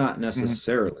in, but not Mhm.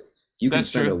 necessarily. You can That's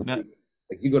spend true. a No, week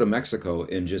Like you go to Mexico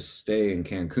and just stay in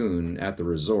Cancun at the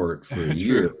resort for a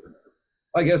year. True.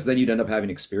 I guess then you'd end up having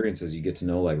experiences. You get to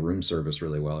know like room service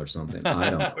really well or something. I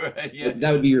don't know. Right, yeah. But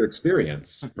that would be your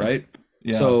experience, right?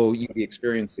 Yeah. So you'd be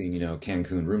experiencing,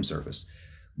 Cancun room service.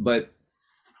 But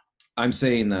I'm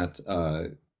saying that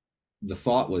the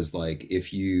thought was like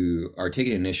if you are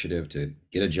taking initiative to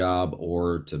get a job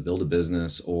or to build a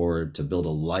business or to build a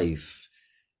life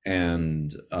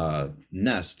and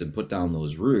nest and put down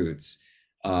those roots,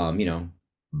 um, you know,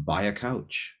 buy a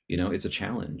couch. It's a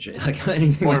challenge, like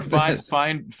anything Or like find this.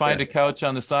 find Yeah, find a couch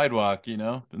on the sidewalk,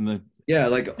 and yeah,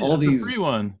 like all that's a free these,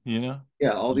 one.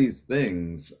 yeah, all these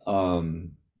things.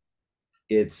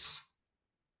 It's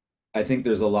I think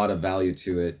there's a lot of value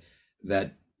to it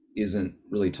that isn't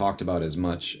really talked about as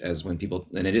much as when people,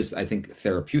 and it is, I think,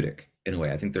 therapeutic in a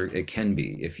way. I think there it can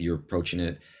be if you're approaching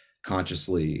it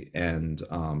consciously and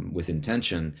with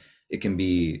intention. It can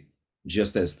be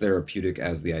just as therapeutic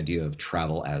as the idea of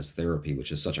travel as therapy,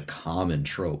 which is such a common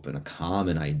trope and a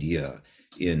common idea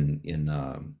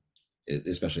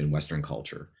especially in Western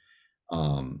culture.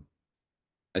 Um,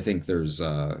 I think we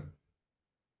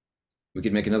need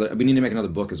to make another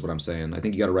book is what I'm saying. I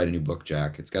think you got to write a new book,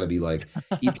 Jack. It's got to be like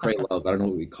Eat, Pray, Love. I don't know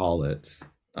what we call it.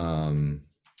 I'm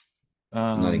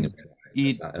not even Um, gonna try.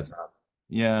 eat, That's not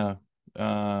yeah.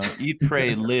 Eat,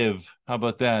 pray, live. How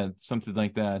about that? Something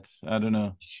like that. I don't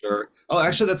know. sure. Oh,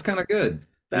 actually, that's kind of good.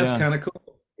 That's Yeah, kind of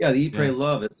cool. Yeah, the Eat, Pray, yeah.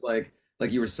 Love. It's like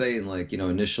you were saying, like,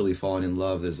 initially falling in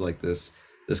love, there's like this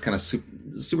kind of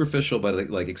superficial but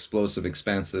like explosive,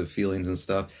 expansive feelings and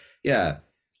stuff. Yeah.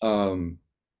 Um,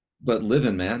 but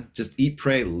living, man. Just eat,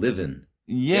 pray, living.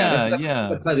 Yeah, that's Yeah, that's yeah.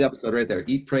 that's the title of the episode right there.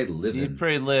 Eat, pray, Eat, living.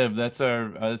 pray, live. That's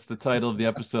the title of the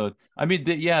episode. I mean,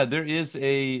 yeah, there is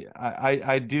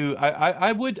I do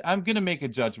I'm gonna make a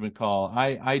judgment call.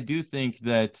 I do think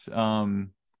that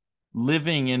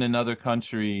living in another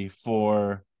country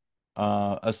for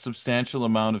a substantial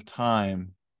amount of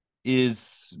time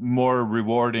is more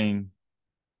rewarding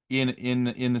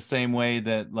in the same way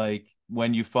that, like,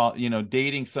 when you fall,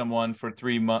 dating someone for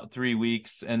 3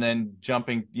 weeks and then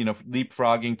jumping,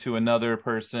 leapfrogging to another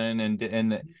person,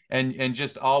 and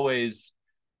just always,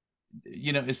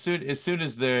 as soon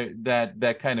as there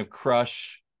that kind of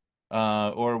crush,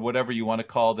 or whatever you want to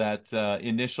call that,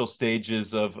 initial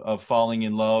stages of falling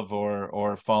in love,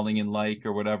 or falling in like,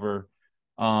 or whatever,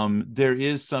 there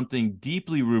is something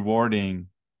deeply rewarding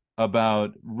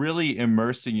about really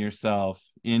immersing yourself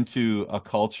into a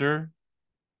culture.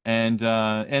 And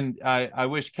I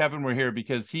wish Kevin were here,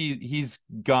 because he's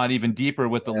gone even deeper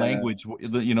with the Yeah, language,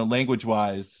 language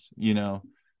wise,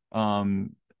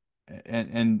 um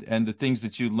and the things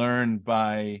that you learn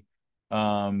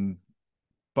um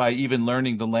by even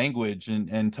learning the language,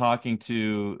 and talking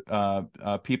to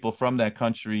people from that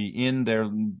country in their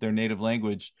native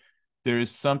language. There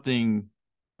is something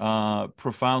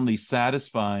profoundly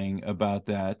satisfying about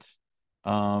that,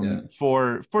 yeah,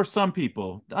 for some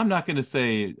people. I'm not going to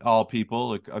say all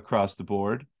people across the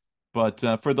board, but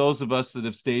for those of us that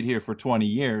have stayed here for 20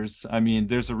 years, I mean,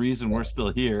 there's a reason we're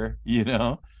still here.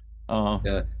 uh,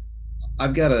 yeah.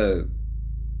 I've got to.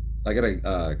 I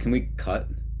gotta. Can we cut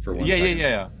for one yeah, yeah, second?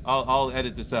 yeah. I'll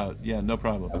edit this out. Yeah, no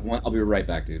problem. I'll be right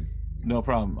back, dude. No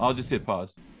problem. I'll just hit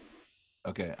pause.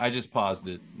 Okay, I just paused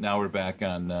it. Now we're back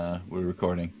on. We're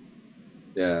recording.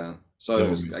 Yeah. So No I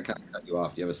worries. kind of cut you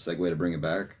off. Do you have a segue to bring it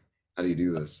back? How do you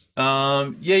do this?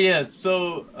 Yeah, yeah.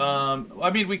 So, I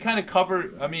mean, we kind of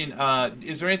cover. I mean,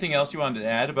 is there anything else you wanted to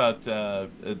add about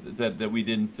that we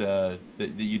didn't that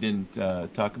you didn't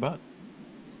talk about?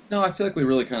 No, I feel like we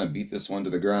really kind of beat this one to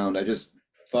the ground. I just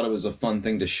thought it was a fun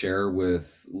thing to share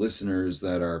with listeners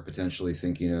that are potentially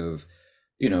thinking of,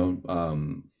 you know,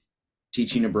 um,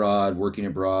 teaching abroad, working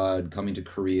abroad, coming to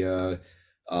Korea,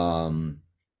 um,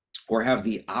 or have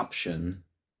the option.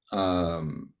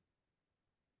 Um,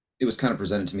 it was kind of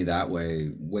presented to me that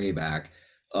way back,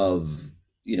 of,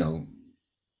 you know,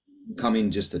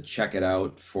 coming just to check it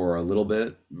out for a little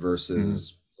bit Hmm.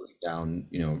 versus putting down,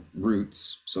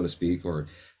 roots, so to speak, or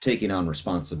taking on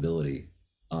responsibility.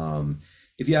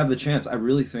 If you have the chance, I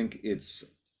really think it's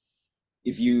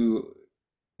if you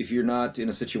if you're not in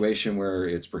a situation where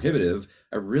it's prohibitive,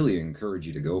 I really encourage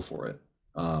you to go for it.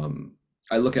 Um,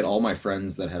 I look at all my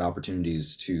friends that had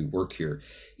opportunities to work here,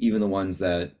 even the ones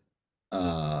that,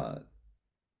 uh,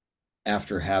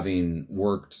 after having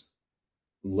worked,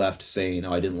 left saying,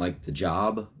 "Oh, I didn't like the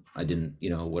job. I didn't,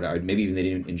 what I maybe even they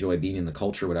didn't enjoy being in the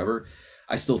culture, whatever."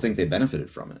 I still think they benefited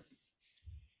from it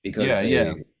because Yeah, yeah.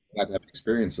 they got to have an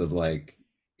experience of like,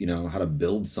 how to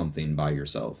build something by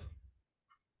yourself.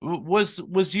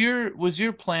 Was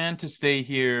your plan to stay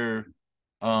here,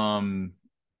 um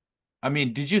I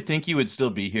mean, did you think you would still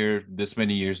be here this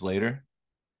many years later?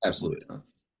 Absolutely not.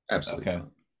 Absolutely Okay. not.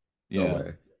 No Yeah.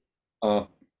 way. Uh,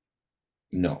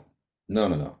 no, no,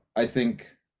 no, no. I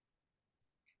think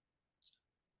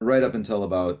right up until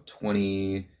about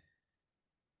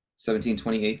 2017,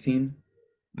 2018.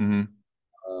 Hmm.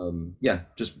 Yeah,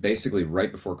 just basically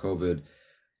right before COVID.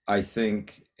 I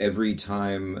think every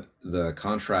time the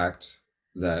contract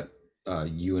that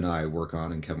you and I work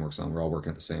on and Kevin works on, we're all working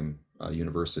at the same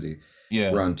university. We're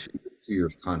Yeah. on 2 year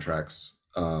contracts.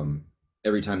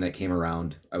 Every time that came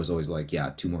around, I was always like,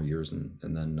 yeah, 2 more years and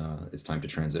then it's time to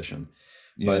transition.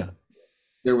 Yeah. But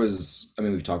there was, I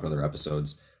mean, we've talked in other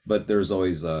episodes, but there's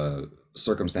always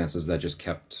circumstances that just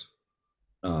kept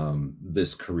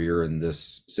this career and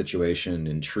this situation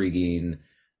intriguing.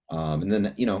 And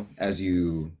then, as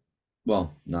you,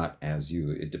 well, not as you,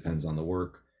 it depends on the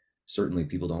work. Certainly,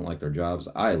 people don't like their jobs.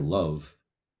 I love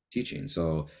teaching.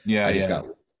 So Yeah. I just Yeah.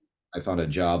 got, I found a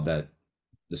job that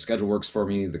the schedule works for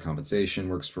me, the compensation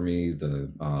works for me,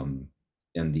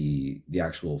 and the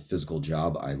actual physical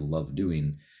job I love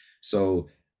doing. So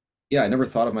yeah, I never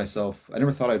thought of myself, I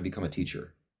never thought I'd become a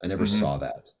teacher. I never Hmm. saw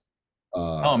that.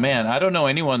 Oh Um, man, I don't know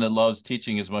anyone that loves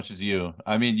teaching as much as you.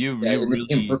 I mean, yeah, you and it became a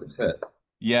really, perfect fit.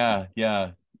 yeah,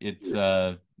 yeah. It's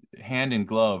hand in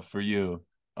glove for you,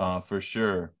 for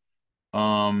sure.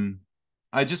 Um,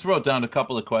 I just wrote down a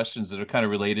couple of questions that are kind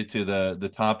of related to the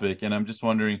topic, and I'm just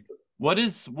wondering, what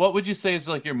would you say is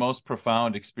like your most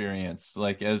profound experience,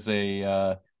 like as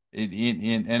a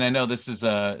and I know this is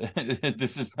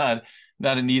this is not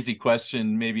an easy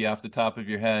question, maybe off the top of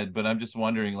your head, but I'm just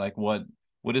wondering, like, what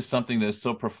is something that's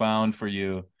so profound for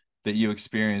you that you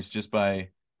experienced just by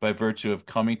virtue of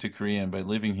coming to Korea and by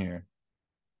living here?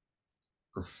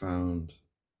 Profound.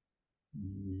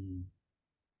 Mm.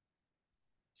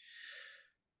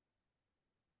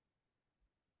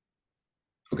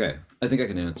 Okay, I think I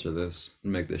can answer this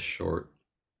and make this short.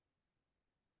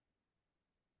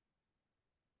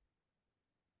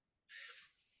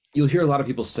 You'll hear a lot of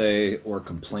people say or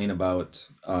complain about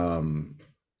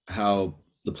how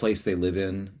the place they live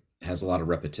in has a lot of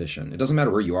repetition. It doesn't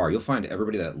matter where you are. You'll find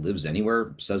everybody that lives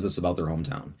anywhere says this about their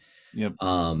hometown. Yep.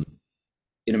 Um,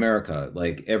 in America,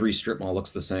 like every strip mall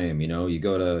looks the same. You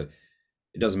go to,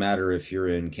 it doesn't matter if you're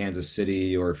in Kansas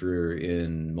City or if you're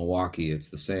in Milwaukee, it's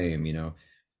the same.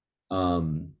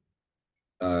 Um,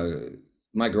 uh,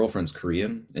 my girlfriend's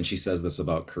Korean, and she says this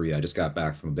about Korea. I just got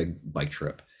back from a big bike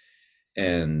trip,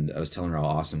 and I was telling her how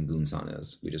awesome Gunsan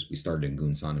is. We started in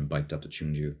Gunsan and biked up to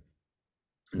Chunju,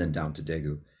 and then down to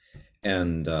Daegu,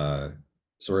 and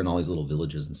so we're in all these little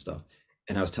villages and stuff.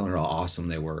 And I was telling her how awesome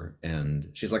they were, and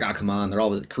she's like, "Ah, come on, they're all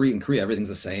the Korea. Everything's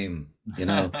the same." And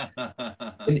Yeah,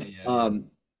 yeah.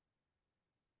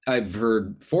 I've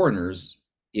heard foreigners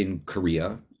in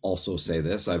Korea also say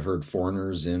this. I've heard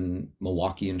foreigners in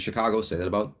Milwaukee and Chicago say that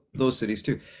about those cities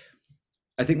too.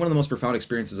 I think one of the most profound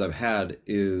experiences I've had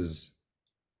is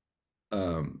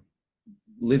um,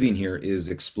 living here is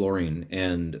exploring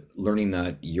and learning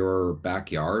that your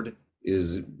backyard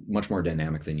is much more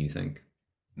dynamic than you think.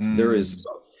 There is,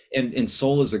 Mm, and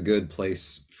Seoul is a good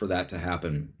place for that to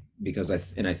happen because I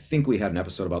think we had an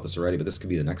episode about this already, but this could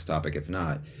be the next topic if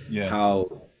not. yeah.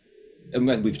 How, and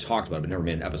we've talked about it, but never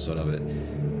made an episode of it.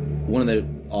 One of the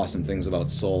awesome things about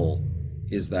Seoul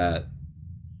is that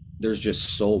there's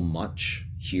just so much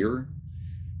here.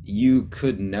 You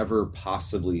could never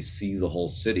possibly see the whole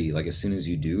city. Like as soon as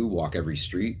you do walk every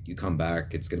street, you come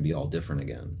back, it's going to be all different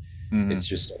again. It's Hmm.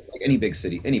 just like any big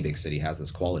city has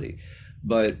this quality.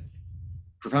 But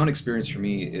profound experience for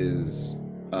me is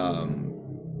um,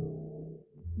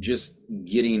 just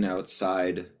getting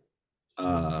outside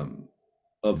um,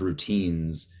 of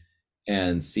routines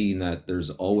and seeing that there's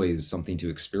always something to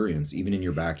experience, even in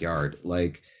your backyard.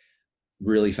 Like,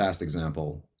 really fast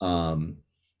example.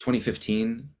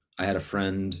 2015, I had a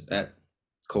friend at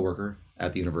coworker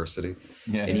at the university,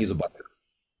 Yeah, and yeah. he's a biker.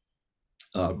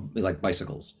 We like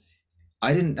bicycles.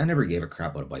 I never gave a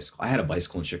crap about a bicycle. I had a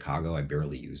bicycle in Chicago. I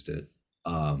barely used it.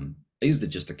 I used it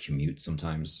just to commute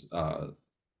sometimes,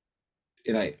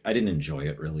 and I didn't enjoy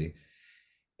it really.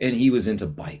 And he was into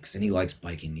bikes, and he likes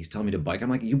biking. He's telling me to bike.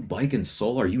 I'm like, you bike in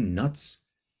Seoul? Are you nuts?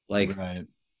 Like, Right.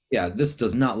 yeah, this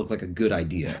does not look like a good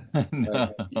idea. Right?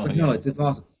 No, He's like, no, yeah. it's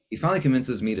awesome. He finally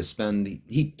convinces me to spend.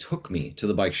 He took me to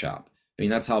the bike shop. I mean,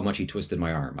 that's how much he twisted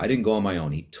my arm. I didn't go on my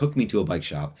own. He took me to a bike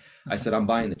shop. I said, I'm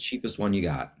buying the cheapest one you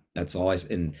got. That's all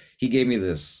and he gave me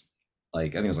this,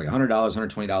 like, I think it was like $100,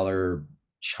 $120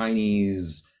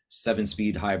 Chinese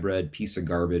 7-speed hybrid piece of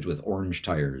garbage with orange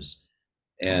tires.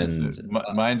 Oh, And shit.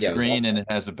 Mine's yeah, it was green all, and it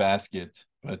has a basket,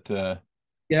 but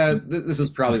yeah, this is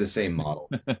probably the same model.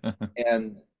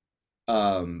 And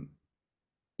um,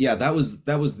 yeah, that was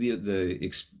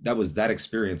that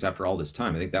experience after all this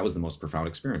time. I think that was the most profound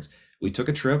experience. We took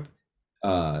a trip,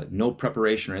 no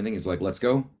preparation or anything. He's like, let's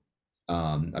go.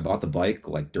 I bought the bike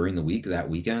like during the week, that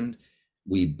weekend.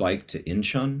 We biked to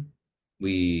Incheon.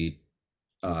 We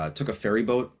took a ferry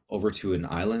boat over to an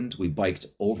island. We biked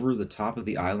over the top of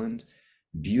the island.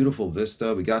 Beautiful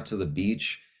vista. We got to the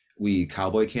beach. We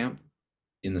cowboy camped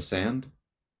in the sand.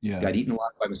 Yeah. Got eaten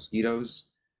alive by mosquitoes.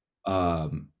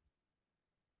 Um,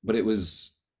 but it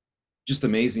was just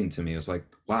amazing to me. It was like,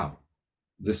 wow,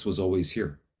 this was always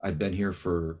here. I've been here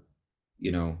for,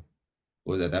 you know,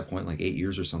 what was at that point like 8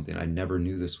 years or something. I never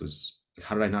knew this was. Like,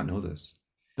 how did I not know this?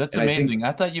 That's And I think, amazing.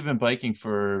 I thought you've been biking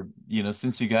for,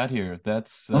 since you got here. oh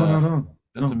no, no,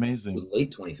 That's no, it amazing. was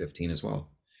late 2015 as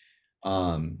well.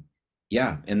 Um,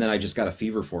 yeah, and then I just got a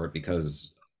fever for it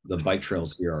because the bike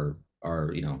trails here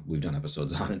are we've done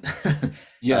episodes on it.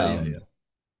 Yeah, yeah, um, yeah.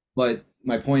 but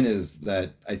my point is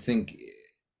that I think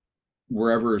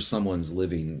wherever someone's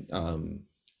living,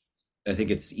 I think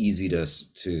it's easy to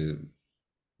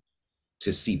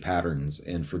see patterns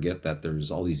and forget that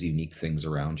there's all these unique things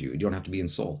around you. You don't have to be in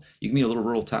Seoul. You can be in a little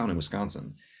rural town in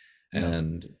Wisconsin, Yeah.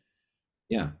 and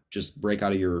yeah, just break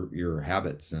out of your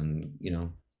habits and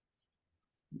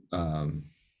um,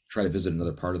 try to visit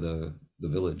another part of the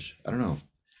village. I don't know.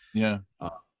 Yeah. Uh,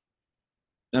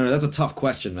 no, no, that's a tough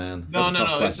question, man. That's No, a no,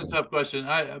 tough no. It's a question. tough question.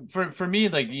 For me,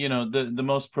 like, the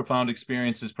most profound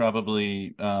experience is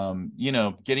probably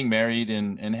getting married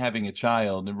and having a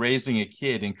child and raising a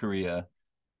kid in Korea.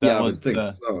 That Yeah, I would was think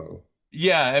so.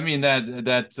 yeah, I mean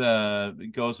that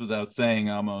goes without saying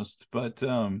almost, but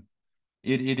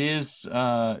it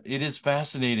is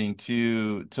fascinating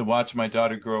to watch my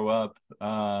daughter grow up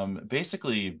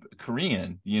basically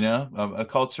Korean, a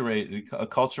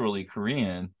culturally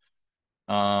Korean,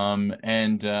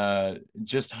 and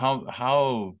just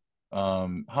how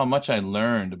much I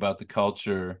learned about the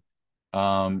culture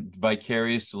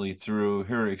vicariously through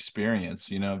her experience,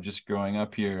 just growing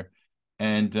up here.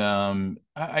 And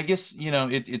I guess,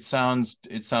 it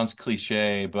sounds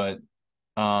cliche, but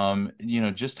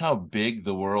just how big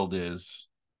the world is,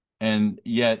 and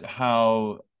yet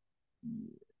how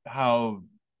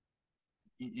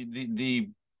the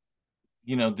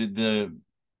the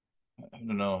I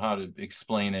don't know how to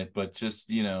explain it, but just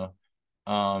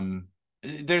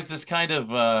there's this kind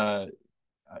of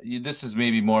this is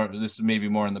maybe more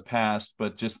in the past,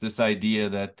 but just this idea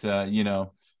that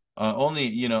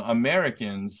only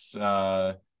Americans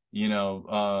you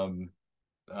know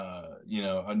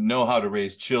know how to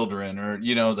raise children, or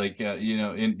like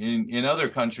in other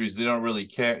countries they don't really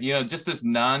care, just this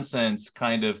nonsense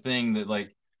kind of thing that,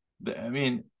 like, I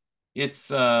mean,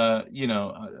 it's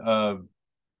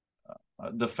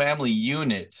the family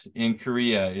unit in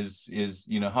Korea is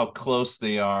how close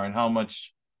they are, and how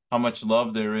much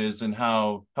love there is, and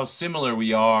how similar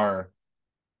we are.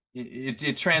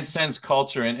 It transcends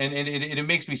culture, and it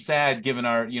makes me sad, given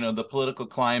our the political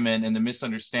climate and the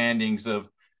misunderstandings of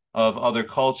other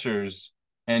cultures,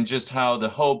 and just how the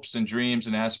hopes and dreams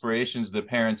and aspirations that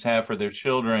parents have for their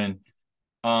children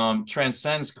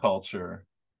transcends culture.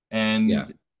 Yeah,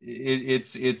 And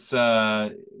it's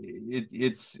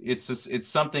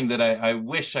something that I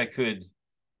wish I could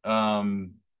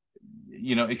um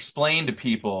explain to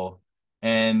people,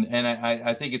 and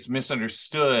I think it's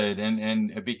misunderstood,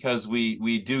 and because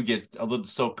we do get a little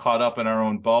so caught up in our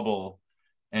own bubble,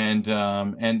 and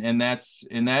that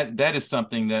is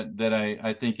something that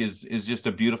I think is just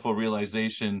a beautiful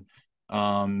realization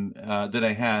that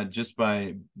I had just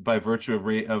by virtue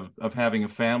of having a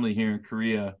family here in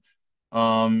Korea.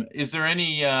 Is there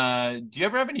any do you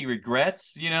ever have any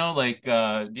regrets, like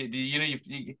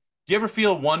do you ever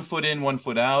feel one foot in, one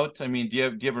foot out? I mean, do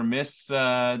you ever miss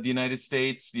the United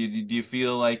States? Do you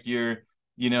feel like you're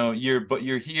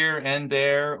here and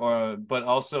there, or but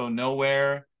also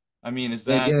nowhere? I mean, is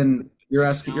that again, a you're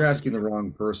challenge? asking the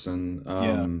wrong person,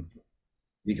 Yeah.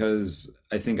 because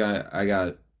I think I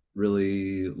got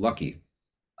really lucky.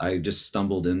 I just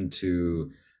stumbled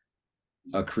into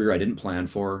a career I didn't plan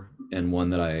for and one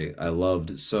that I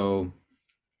loved. So,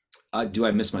 do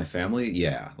I miss my family?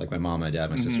 Yeah, like my mom, my dad,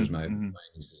 my sisters, Hmm. my Hmm.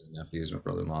 nieces and nephews, my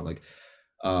brother-in-law, like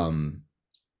um,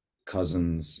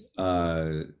 cousins.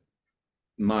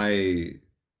 My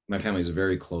my family is a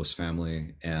very close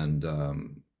family, and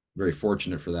very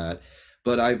fortunate for that.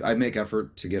 But I make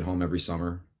effort to get home every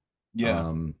summer. Yeah.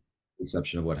 Um,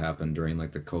 exception of what happened during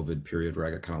like the COVID period where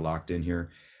I got kind of locked in here.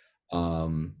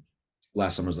 Um,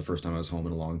 last summer was the first time I was home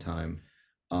in a long time.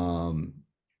 Um,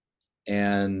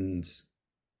 and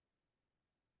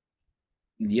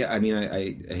Yeah, I mean,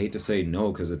 I hate to say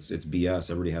no because it's BS.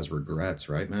 Everybody has regrets,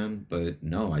 right, man? But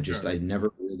no, Sure. I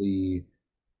never really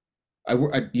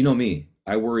you know me,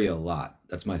 I worry a lot.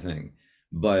 That's my thing.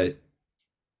 But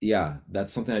yeah,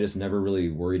 that's something I just never really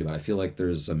worried about. I feel like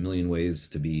there's a million ways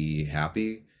to be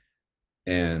happy,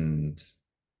 and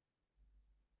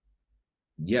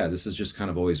yeah, this has just kind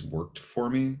of always worked for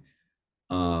me.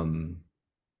 Um,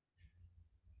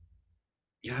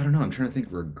 yeah, I don't know. I'm trying to think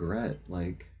regret.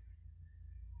 Like,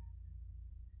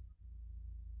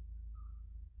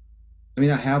 I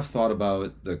mean, I have thought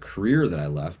about the career that I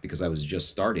left because I was just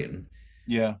starting.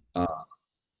 Yeah. Uh,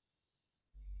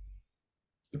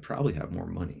 I'd probably have more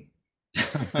money.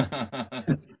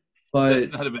 That's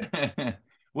But not a bad.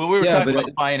 Well, we were yeah, talking but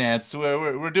about finance.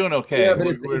 We're doing yeah, okay.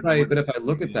 but We're if I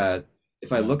look at yeah, that,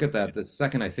 if I yeah, look at that, the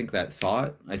second I think that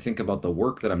thought, I think about the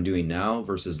work that I'm doing now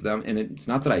versus them. And it's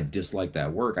not that I dislike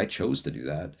that work. I chose to do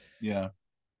that. yeah.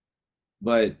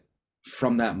 But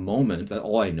from that moment, that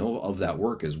all I know of that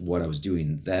work is what I was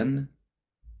doing then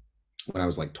when I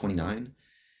was like 29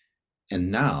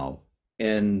 and now.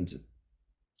 And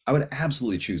I would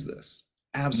absolutely choose this.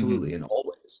 Hmm. Absolutely and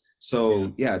always. Yeah.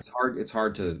 So yeah, it's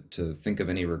hard to think of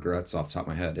any regrets off the top of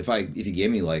my head. If you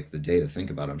gave me like the day to think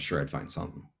about it, I'm sure I'd find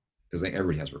something. Because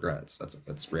everybody has regrets.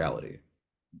 That's reality.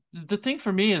 The thing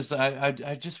for me is I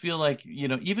just feel like,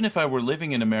 even if I were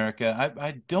living in America,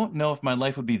 I don't know if my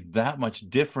life would be that much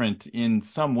different in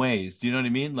some ways. Do you know what I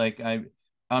mean? Like I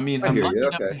mean, I I'm hear lucky you.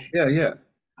 enough Okay. to Yeah, yeah.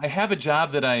 I have a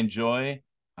job that I enjoy.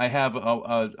 I have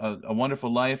a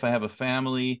wonderful life. I have a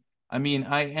family. I mean,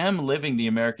 I am living the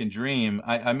American dream.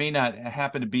 I may not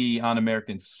happen to be on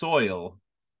American soil,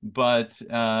 but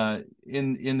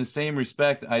in the same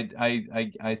respect,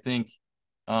 I think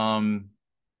um,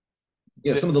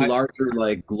 Yeah, that some of the larger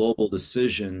like global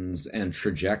decisions and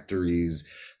trajectories,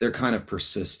 they're kind of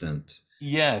persistent.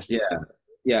 Yeah. yes,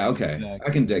 Yeah, okay. I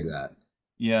exactly. can dig that.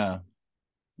 Yeah,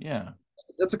 yeah,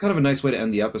 That's a kind of a nice way to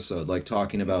end the episode, like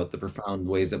talking about the profound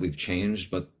ways that we've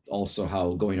changed, but also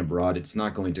how going abroad, it's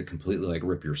not going to completely like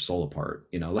rip your soul apart,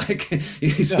 you know, like yeah.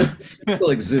 you still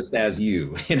exist as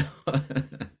you, you know.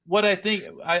 What I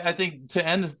think to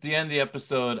end the end of the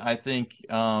episode, I think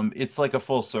it's like a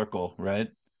full circle, right?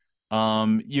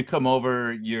 You come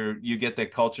over, you get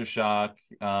that culture shock,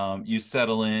 you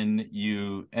settle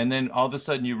in, and then all of a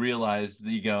sudden you realize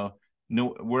that you go,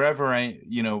 no, wherever I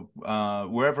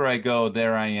go,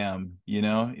 there I am,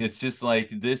 it's just like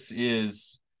this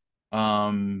is,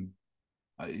 um,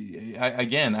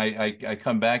 again, I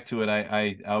come back to it.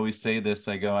 I always say this.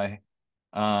 I go,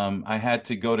 I had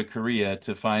to go to Korea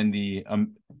to find the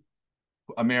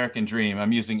American dream.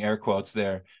 I'm using air quotes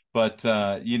there, but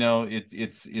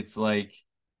it's like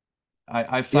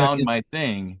I Yeah, found my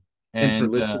thing, and and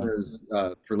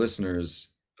for listeners,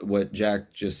 what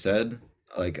Jack just said,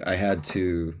 like I had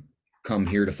to come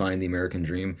here to find the American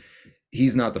dream.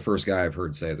 He's not the first guy I've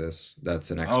heard say this.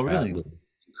 That's an oh, expat really? living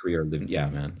career living. Yeah,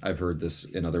 man, I've heard this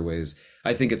in other ways.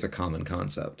 I think it's a common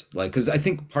concept. Like, because I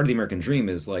think part of the American dream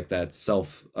is like that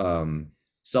self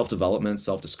development,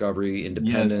 self discovery, Yes.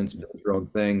 independence, build your own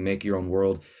thing, make your own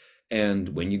world. And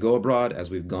when you go abroad, as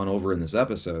we've gone over in this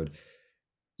episode,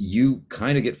 you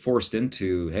kind of get forced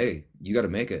into, hey, you got to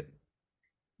make it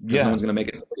because no Yeah, one's going to make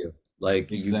it for you.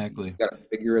 Like you exactly. got to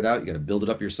figure it out. You got to build it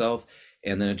up yourself,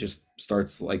 and then it just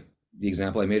starts like the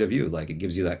example I made of you. Like it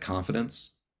gives you that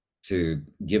confidence to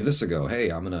give this a go. Hey,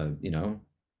 I'm gonna,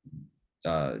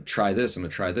 try this. I'm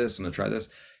gonna try this. I'm gonna try this.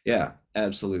 Yeah,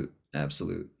 absolute,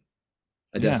 absolute.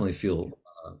 I Yeah. definitely feel.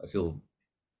 I feel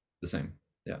the same.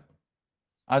 Yeah.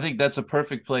 I think that's a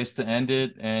perfect place to end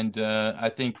it. And I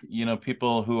think,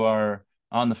 people who are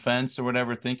on the fence or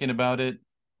whatever thinking about it,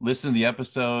 listen to the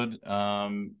episode.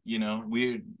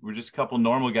 We're just a couple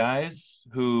normal guys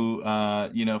who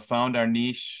found our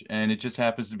niche, and it just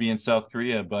happens to be in South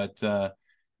Korea. But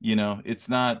it's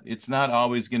not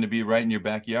always going to be right in your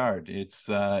backyard. It's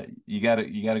you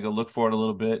gotta go look for it a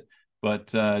little bit, but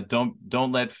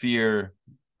don't let fear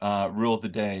rule the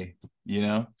day, you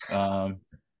know.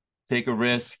 Take a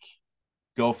risk,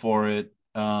 go for it.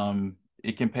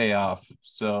 It can pay off.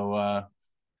 So,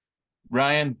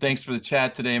 Ryan, thanks for the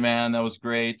chat today, man. That was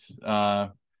great.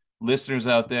 Listeners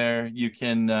out there, you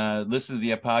can listen to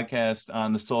the podcast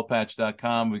on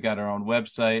thesoulpatch.com. We got our own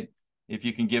website. If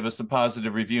you can give us a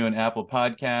positive review in Apple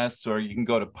Podcasts, or you can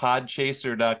go to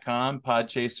podchaser.com.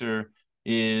 Podchaser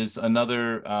is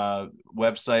another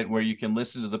website where you can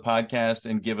listen to the podcast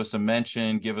and give us a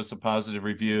mention, give us a positive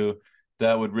review.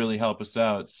 That would really help us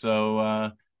out.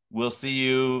 So we'll see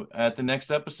you at the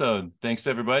next episode. Thanks,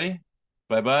 everybody.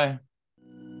 Bye bye.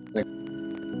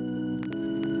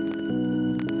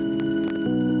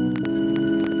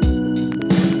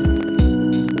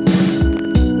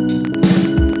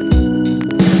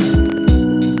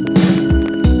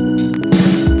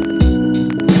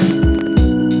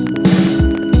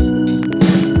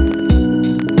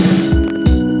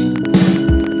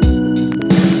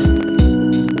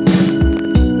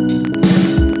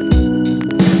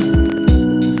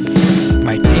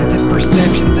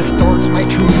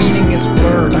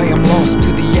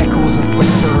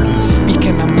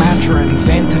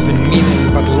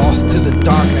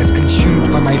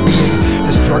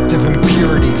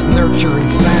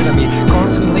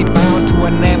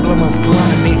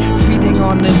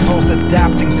 on impulse,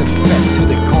 adapting to fit to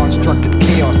the constructed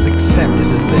chaos, accepted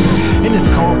as it. In this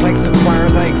complex of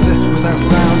choirs I exist without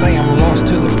sound. I am lost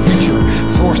to the future,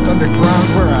 forced underground,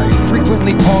 where I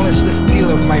frequently polish the steel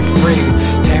of my frame,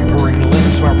 tempering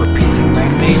limbs while repeating my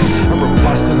name.